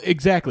 Well,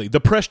 exactly. The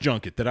press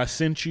junket that I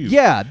sent you.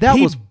 Yeah, that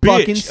he was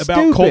fucking bitched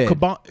about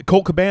stupid.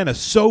 Colt Cabana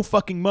so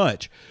fucking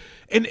much.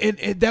 And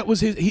that was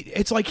his.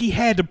 It's like he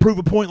had to prove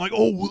a point. Like,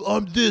 oh, well,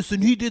 I'm this,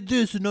 and he did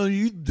this, and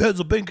he has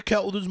a bank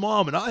account with his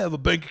mom, and I have a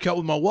bank account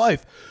with my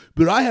wife.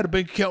 But I had a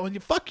bank account with you.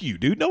 Fuck you,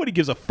 dude. Nobody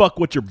gives a fuck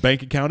what your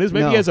bank account is.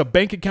 Maybe he has a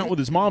bank account with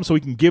his mom so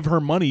he can give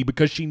her money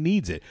because she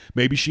needs it.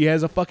 Maybe she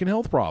has a fucking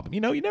health problem.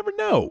 You never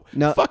know.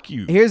 No, fuck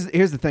you. Here's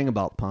the thing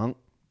about Punk.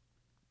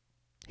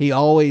 He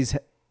does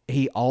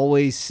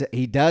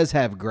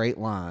have great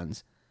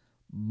lines,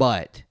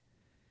 but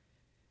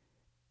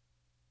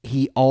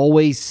he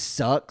always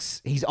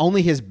sucks. He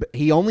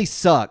only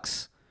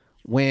sucks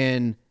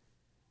when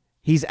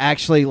he's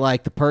actually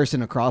like the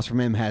person across from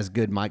him has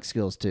good mic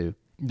skills too.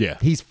 Yeah.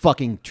 He's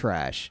fucking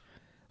trash.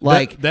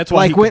 Like that's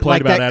why he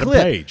complained about that Adam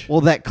clip. Page. Well,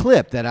 that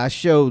clip that I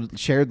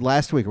shared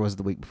last week, or was it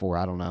the week before?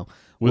 I don't know.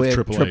 With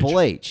Triple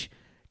H.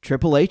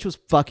 Triple H was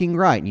fucking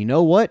right. And you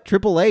know what?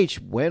 Triple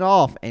H went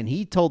off and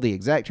he told the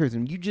exact truth.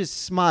 And you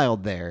just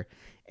smiled there.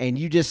 And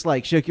you just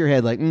like shook your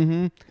head like,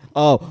 mm-hmm.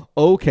 Oh,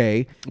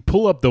 okay.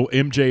 Pull up the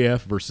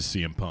MJF versus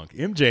CM Punk.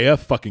 MJF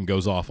fucking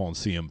goes off on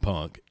CM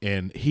Punk.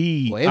 And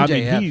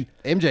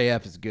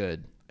MJF is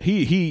good.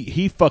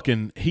 He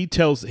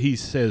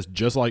says,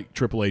 just like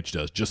Triple H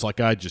does, just like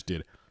I just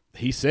did.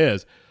 He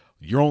says,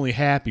 you're only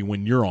happy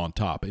when you're on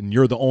top. And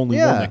you're the only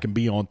one that can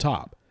be on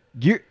top.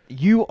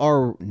 You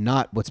are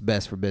not what's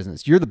best for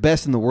business. You're the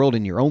best in the world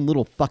in your own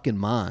little fucking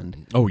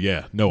mind. Oh,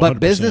 yeah. No, but 100%.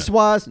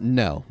 business-wise,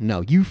 no.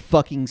 You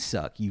fucking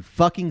suck. You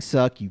fucking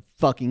suck. You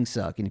fucking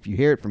suck. And if you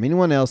hear it from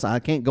anyone else, I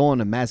can't go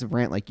on a massive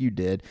rant like you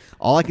did.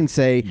 All I can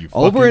say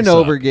over and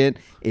over again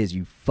is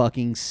you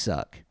fucking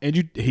suck.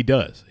 And he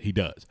does. He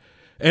does.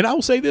 And I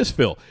will say this,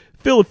 Phil.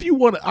 Phil, if you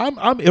want,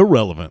 I'm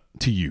irrelevant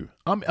to you.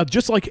 I'm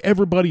just like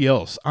everybody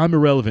else. I'm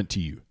irrelevant to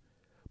you.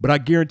 But I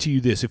guarantee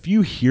you this: if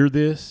you hear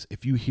this,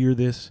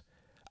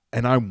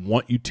 and I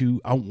want you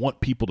to, I want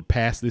people to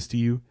pass this to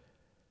you,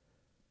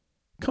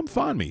 come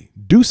find me.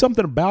 Do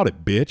something about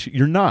it, bitch.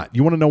 You're not.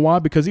 You want to know why?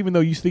 Because even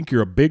though you think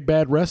you're a big,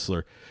 bad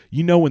wrestler,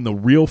 you know in the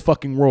real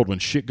fucking world when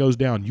shit goes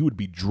down, you would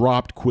be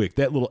dropped quick.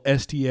 That little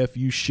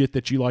STFU shit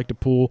that you like to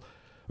pull,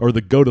 or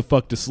the go to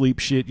fuck to sleep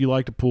shit you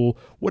like to pull,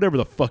 whatever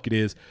the fuck it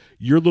is,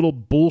 your little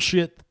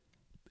bullshit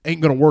ain't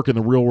going to work in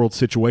the real world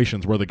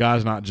situations where the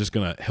guy's not just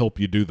going to help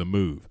you do the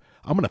move.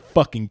 I'm going to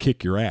fucking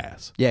kick your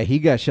ass. Yeah, he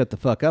got shut the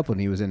fuck up when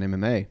he was in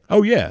MMA.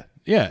 Oh, yeah.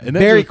 Yeah. And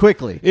very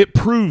quickly. It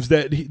proves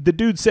that the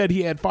dude said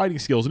he had fighting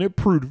skills, and it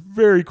proved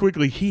very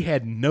quickly he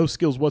had no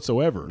skills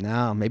whatsoever.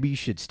 No, maybe you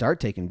should start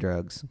taking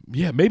drugs.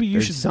 Yeah, maybe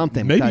you should.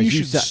 Something. Maybe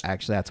you should.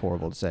 Actually, that's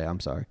horrible to say. I'm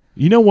sorry.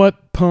 You know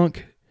what,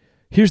 Punk?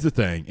 Here's the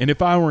thing. And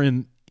if I were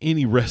in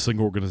any wrestling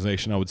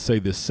organization, I would say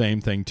this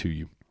same thing to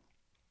you.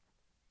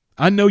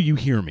 I know you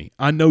hear me.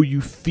 I know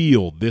you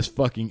feel this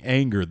fucking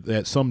anger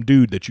that some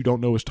dude that you don't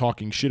know is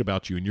talking shit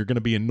about you, and you're going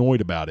to be annoyed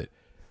about it.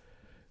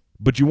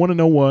 But you want to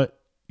know what?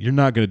 You're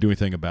not going to do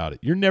anything about it.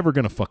 You're never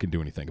going to fucking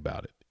do anything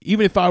about it.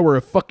 Even if I were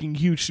a fucking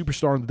huge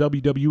superstar in the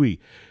WWE,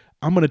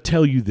 I'm going to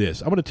tell you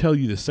this. I'm going to tell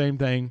you the same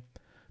thing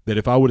that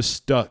if I would have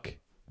stuck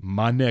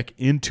my neck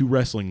into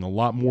wrestling a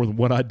lot more than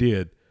what I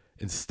did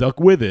and stuck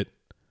with it,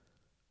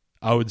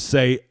 I would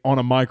say on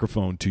a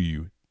microphone to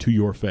you, to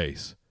your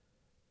face,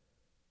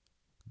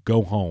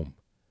 go home.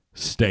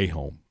 Stay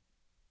home.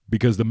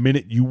 Because the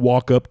minute you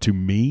walk up to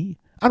me,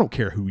 I don't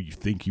care who you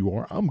think you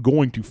are, I'm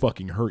going to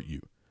fucking hurt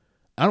you.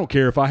 I don't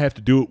care if I have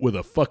to do it with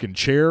a fucking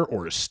chair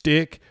or a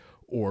stick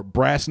or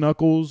brass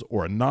knuckles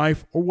or a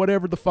knife or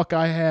whatever the fuck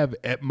I have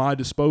at my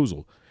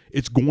disposal.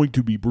 It's going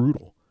to be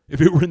brutal. If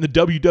it were in the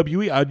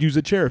WWE, I'd use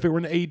a chair. If it were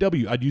in the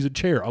AEW, I'd use a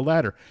chair, a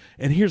ladder.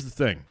 And here's the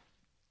thing.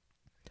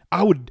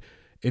 I would,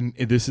 and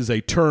this is a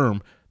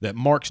term that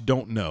marks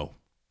don't know,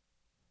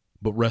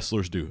 but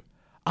wrestlers do.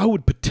 I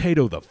would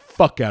potato the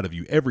fuck out of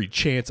you every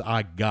chance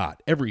I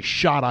got, every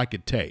shot I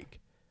could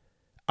take.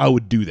 I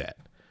would do that.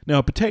 Now,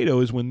 a potato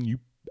is when you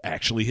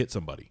actually hit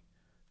somebody.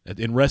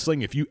 In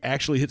wrestling, if you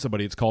actually hit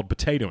somebody, it's called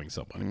potatoing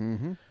somebody.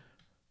 Mm-hmm.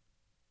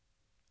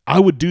 I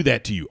would do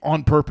that to you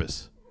on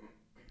purpose,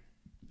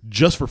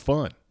 just for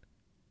fun.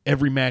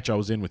 Every match I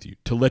was in with you,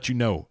 to let you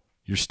know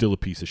you're still a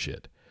piece of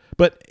shit.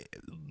 But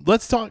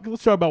let's talk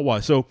about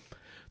why. So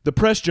the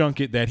press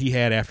junket that he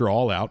had after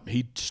All Out,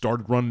 he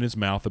started running his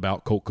mouth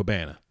about Colt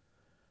Cabana.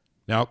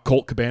 Now,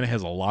 Colt Cabana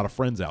has a lot of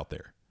friends out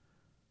there.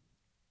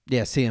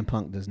 Yeah, CM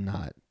Punk does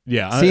not.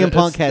 Yeah, CM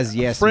Punk has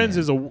yes. Friends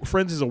is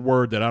a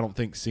word that I don't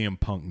think CM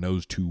Punk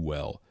knows too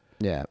well.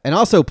 Yeah, and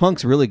also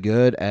Punk's really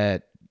good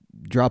at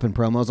dropping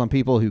promos on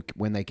people who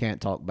when they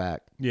can't talk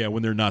back. Yeah,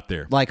 when they're not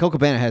there. Like Colt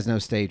Cabana has no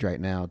stage right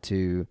now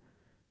to,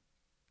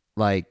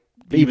 like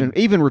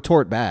even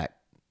retort back.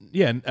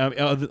 Yeah,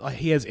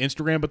 he has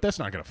Instagram, but that's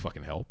not gonna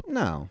fucking help.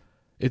 No,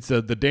 it's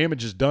the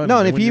damage is done. No,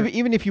 and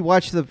even if you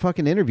watch the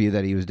fucking interview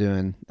that he was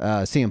doing,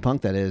 CM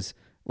Punk, that is,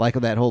 like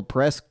that whole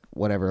press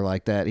whatever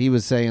like that, he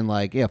was saying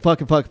like, yeah, fuck.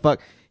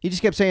 He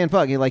just kept saying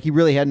fuck. He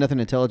really had nothing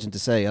intelligent to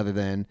say other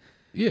than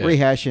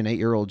rehashing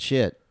 8-year-old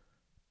shit.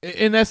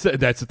 And that's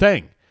the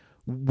thing.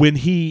 When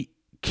he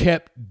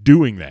kept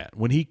doing that,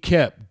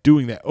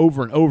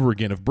 over and over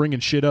again of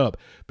bringing shit up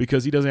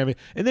because he doesn't have it,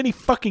 and then he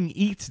fucking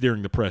eats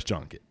during the press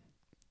junket.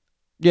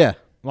 Yeah.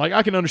 Like,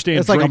 I can understand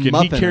it's drinking.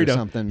 Like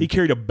he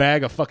carried a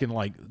bag of fucking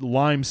like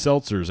lime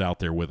seltzers out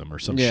there with him or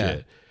some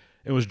shit.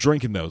 And was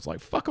drinking those. Like,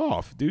 fuck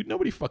off, dude.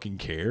 Nobody fucking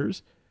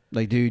cares.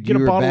 Like, dude, you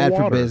were bad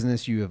for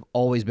business. You have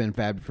always been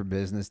bad for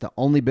business. The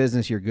only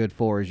business you're good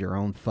for is your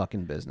own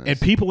fucking business. And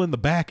people in the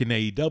back in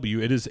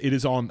AEW, it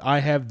is on.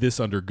 I have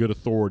this under good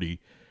authority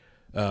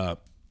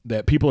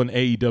that people in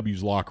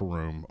AEW's locker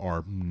room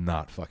are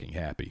not fucking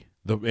happy.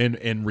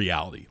 In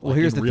reality. Well,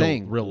 here's the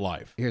thing. Real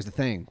life. Here's the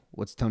thing.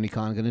 What's Tony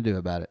Khan going to do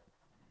about it?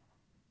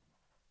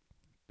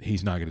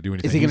 He's not going to do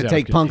anything. Is he going to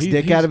take Punk's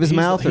dick out of his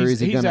mouth, or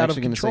is he going to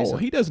actually going to say something?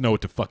 He doesn't know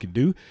what to fucking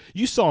do.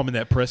 You saw him in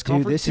that press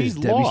conference. Dude, this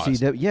is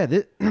WCW. Yeah,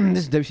 this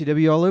is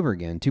WCW all over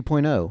again,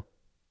 2.0.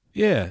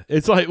 Yeah,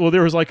 it's like, well,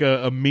 there was like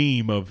a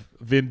meme of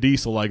Vin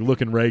Diesel like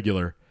looking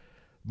regular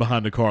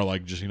behind the car,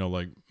 like just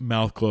like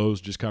mouth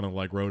closed, just kind of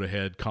like rode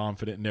ahead,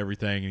 confident and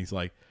everything, and he's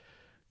like,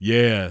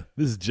 "Yeah,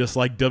 this is just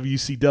like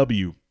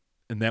WCW,"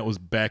 and that was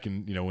back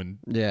in when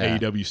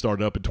AEW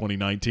started up in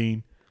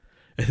 2019.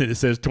 And it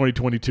says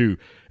 2022,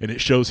 and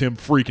it shows him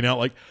freaking out,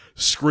 like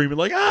screaming,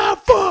 like, "Ah,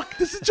 fuck!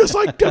 This is just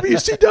like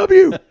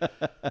WCW."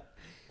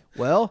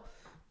 Well,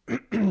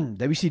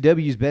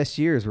 WCW's best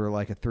years were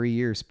like a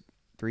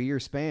 3-year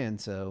span.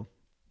 So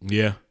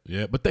yeah,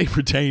 but they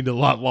retained a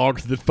lot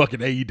longer than fucking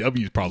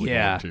AEW's probably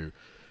going to.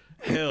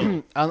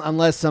 Hell,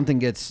 unless something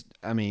gets,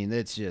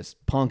 it's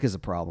just Punk is a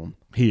problem.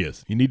 He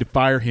is. You need to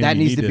fire him. That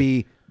needs to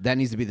be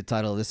the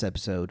title of this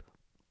episode.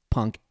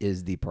 Punk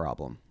is the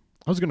problem.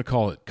 I was going to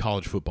call it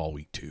College Football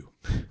Week 2.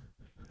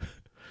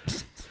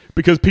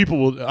 Because people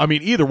will,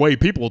 either way,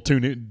 people will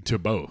tune in to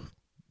both.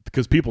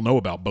 Because people know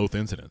about both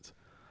incidents.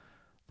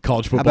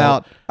 College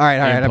football. All right.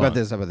 How about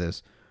this?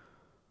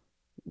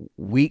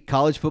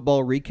 College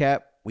football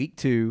recap, week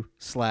 2 /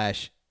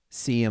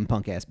 CM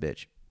Punk ass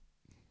bitch.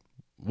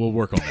 We'll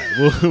work on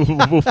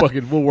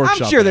that. We'll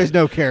workshop. I'm sure that. there's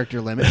no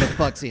character limit, but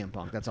fuck CM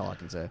Punk. That's all I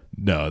can say.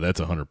 No, that's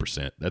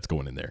 100%. That's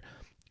going in there.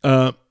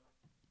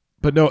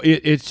 But no,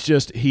 it's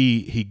just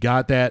he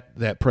got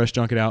that press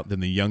junket out.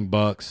 Then the Young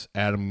Bucks,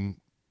 Adam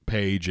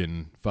Page,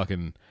 and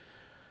fucking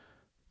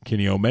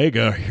Kenny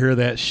Omega hear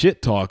that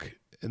shit talk,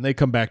 and they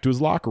come back to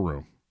his locker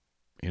room.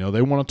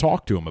 They want to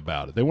talk to him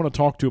about it. They want to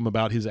talk to him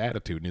about his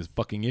attitude and his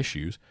fucking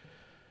issues.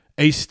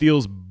 Ace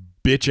Steel's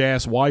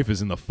bitch-ass wife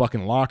is in the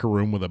fucking locker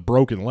room with a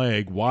broken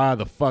leg. Why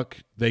the fuck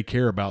they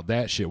care about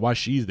that shit? Why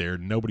she's there,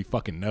 nobody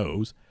fucking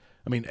knows.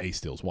 I mean, Ace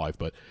Steel's wife,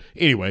 but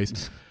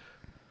anyways.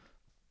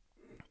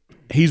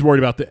 He's worried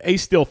about the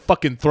Ace Steel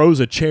fucking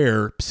throws a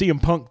chair.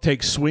 CM Punk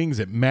takes swings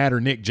at Matt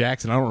or Nick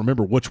Jackson. I don't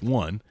remember which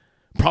one.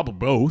 Probably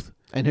both.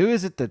 And who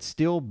is it that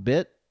still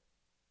bit?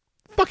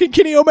 Fucking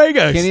Kenny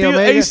Omega. Omega?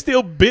 Ace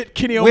Steel bit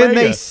Kenny Omega. When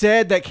they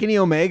said that Kenny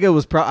Omega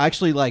was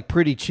actually like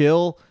pretty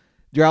chill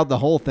throughout the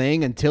whole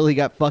thing until he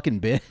got fucking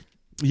bit.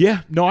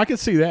 Yeah. No, I can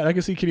see that. I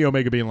can see Kenny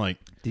Omega being like,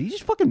 did he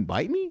just fucking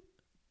bite me?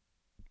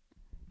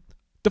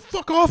 The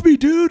fuck off me,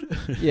 dude.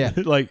 Yeah.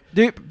 Like,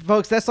 dude,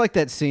 folks, that's like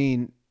that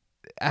scene.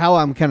 How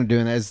I'm kind of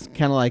doing that is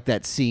kind of like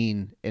that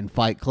scene in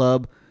Fight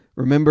Club.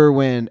 Remember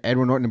when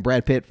Edward Norton and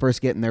Brad Pitt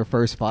first get in their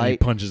first fight? He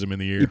punches him in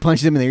the ear. He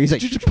punches him in the ear. He's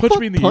like, did you just punch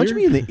me in the ear? Punch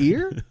me in the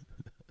ear?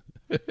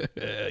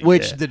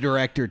 Which Yeah. the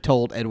director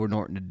told Edward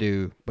Norton to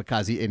do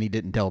because he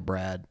didn't tell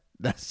Brad.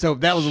 So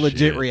that was a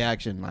legit Shit.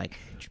 reaction. Like,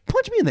 did you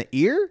punch me in the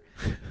ear?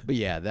 But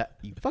yeah, that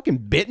you fucking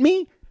bit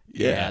me?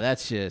 Yeah,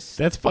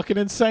 that's fucking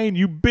insane.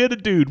 You bit a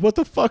dude. What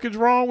the fuck is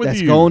wrong with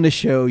that's you? going to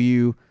show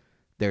you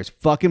there's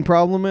fucking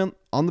problem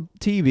on the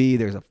TV.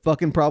 There's a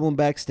fucking problem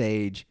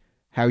backstage.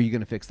 How are you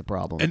going to fix the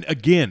problem? And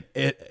again,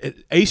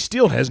 Ace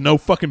Steel has no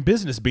fucking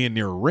business being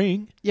near a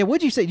ring. Yeah,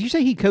 what'd you say? Did you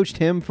say he coached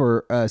him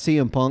for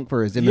CM Punk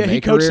for his MMA Yeah,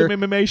 he coached career? some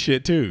MMA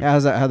shit too.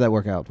 How'd that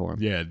work out for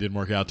him? Yeah, it didn't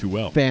work out too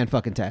well.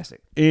 Fan-fucking-tastic.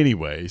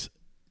 Anyways,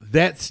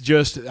 that's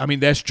just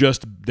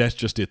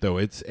it though.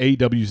 It's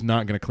AEW's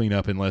not going to clean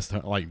up unless,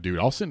 like, dude,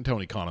 I'll send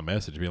Tony Khan a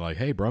message and be like,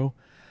 hey, bro,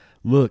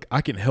 look,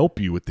 I can help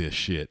you with this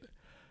shit.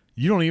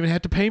 You don't even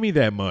have to pay me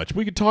that much.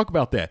 We can talk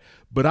about that.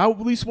 But I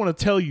at least want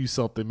to tell you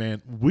something,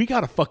 man. We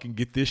got to fucking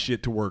get this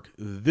shit to work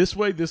this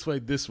way, this way,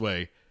 this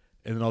way,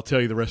 and then I'll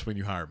tell you the rest when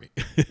you hire me.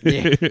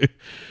 Yeah.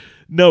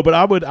 No, but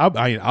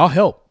I'll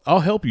help. I'll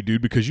help you,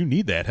 dude, because you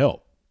need that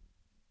help.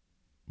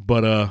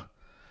 But I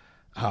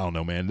don't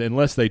know, man.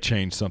 Unless they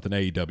change something,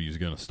 AEW is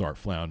going to start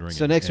floundering.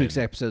 So next week's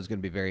episode is going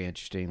to be very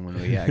interesting when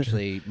we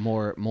actually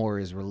more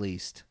is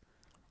released.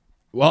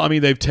 Well, I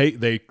mean, they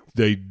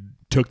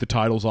took the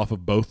titles off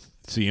of both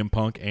CM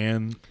Punk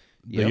and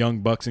the Young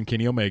Bucks and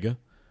Kenny Omega.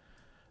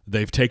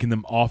 They've taken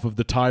them off of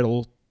the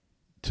title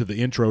to the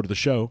intro to the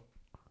show,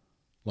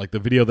 like the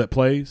video that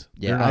plays.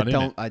 Yeah,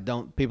 I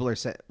don't. People are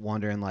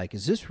wondering, like,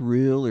 is this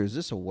real or is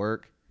this a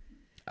work?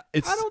 I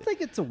don't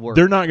think it's a work.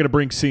 They're not going to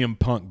bring CM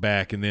Punk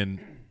back and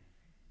then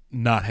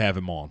not have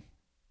him on.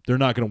 They're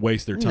not going to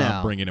waste their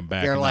time bringing him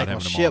back. They're and like, not well,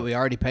 having shit, him on. we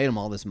already paid him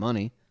all this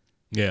money.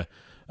 Yeah,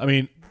 I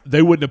mean,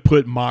 they wouldn't have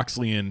put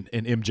Moxley and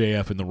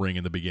MJF in the ring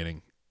in the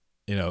beginning,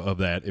 of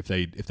that if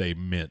they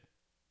meant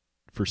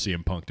for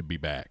CM Punk to be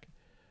back.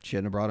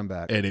 Shouldn't have brought him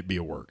back. And it'd be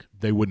a work.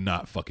 They would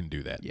not fucking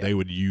do that. Yep. They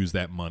would use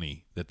that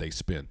money that they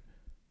spent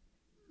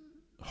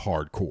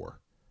hardcore.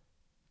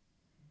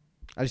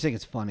 I just think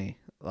it's funny.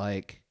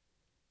 Like,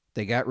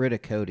 they got rid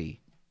of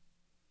Cody.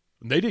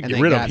 They didn't get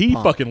rid of him. He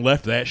fucking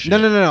left that shit.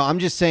 No. I'm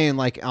just saying,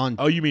 like, on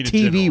you mean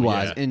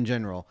TV-wise, in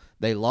general,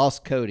 they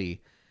lost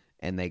Cody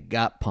and they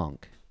got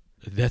Punk.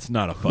 That's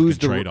not a fucking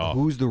trade-off.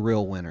 Who's the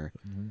real winner?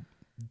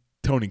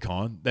 Tony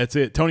Khan. That's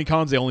it. Tony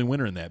Khan's the only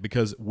winner in that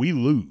because we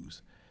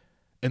lose.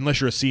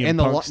 Unless you're a CM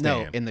Punk stan.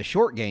 No, in the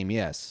short game,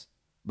 yes.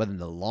 But in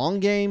the long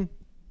game,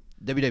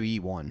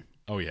 WWE won.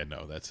 Oh, yeah,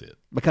 no, that's it.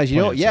 Because,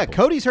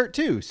 Cody's hurt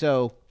too,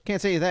 so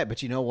can't say that.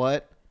 But you know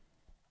what?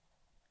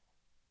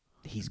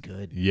 He's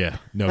good. Yeah,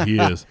 no, he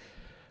is.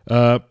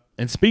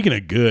 And speaking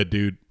of good,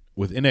 dude,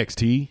 with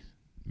NXT,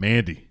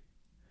 Mandy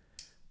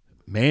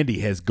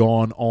has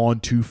gone on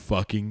to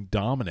fucking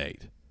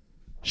dominate.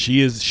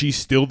 She's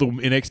still the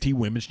NXT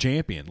Women's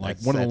Champion,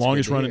 like one of the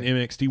longest running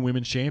NXT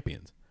Women's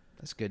Champions.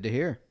 That's good to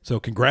hear. So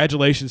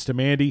congratulations to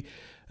Mandy.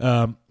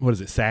 What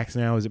is it, Sachs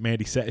now? Is it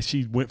Mandy Sachs?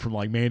 She went from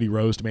like Mandy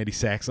Rose to Mandy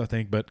Sachs, I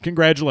think. But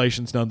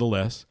congratulations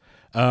nonetheless.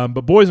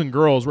 But boys and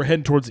girls, we're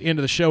heading towards the end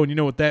of the show, and you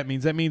know what that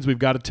means? That means we've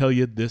got to tell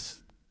you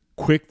this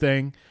quick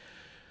thing.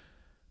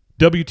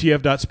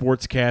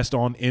 WTF.sportscast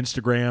on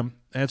Instagram.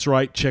 That's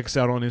right. Check us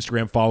out on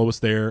Instagram. Follow us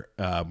there.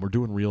 We're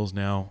doing Reels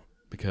now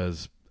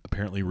because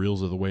apparently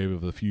Reels are the wave of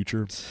the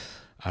future.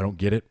 I don't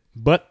get it,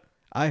 but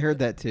I heard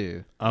that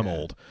too. I'm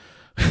old.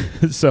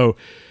 So,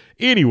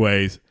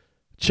 anyways,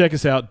 check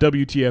us out,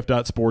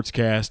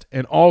 WTF.sportscast,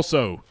 and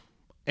also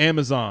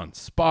Amazon,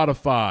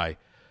 Spotify,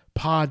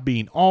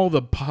 Podbean, all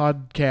the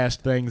podcast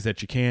things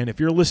that you can. If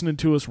you're listening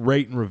to us,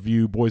 rate and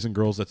review, boys and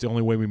girls. That's the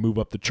only way we move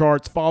up the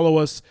charts. Follow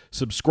us,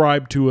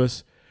 subscribe to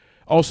us.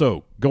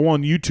 Also, go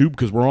on YouTube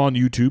because we're on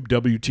YouTube,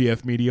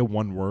 WTF Media,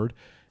 one word,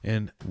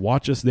 and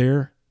watch us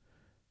there.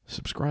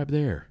 Subscribe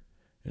there.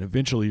 And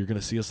eventually you're going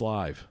to see us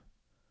live.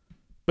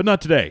 But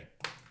not today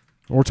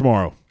or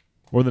tomorrow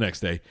or the next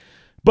day.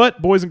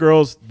 But, boys and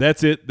girls,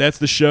 that's it. That's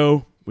the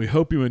show. We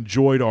hope you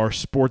enjoyed our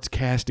sports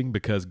casting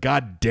because,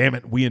 god damn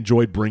it, we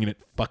enjoyed bringing it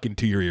fucking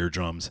to your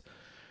eardrums.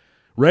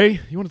 Ray,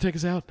 you want to take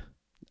us out?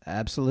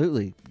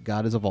 Absolutely.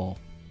 God is of all.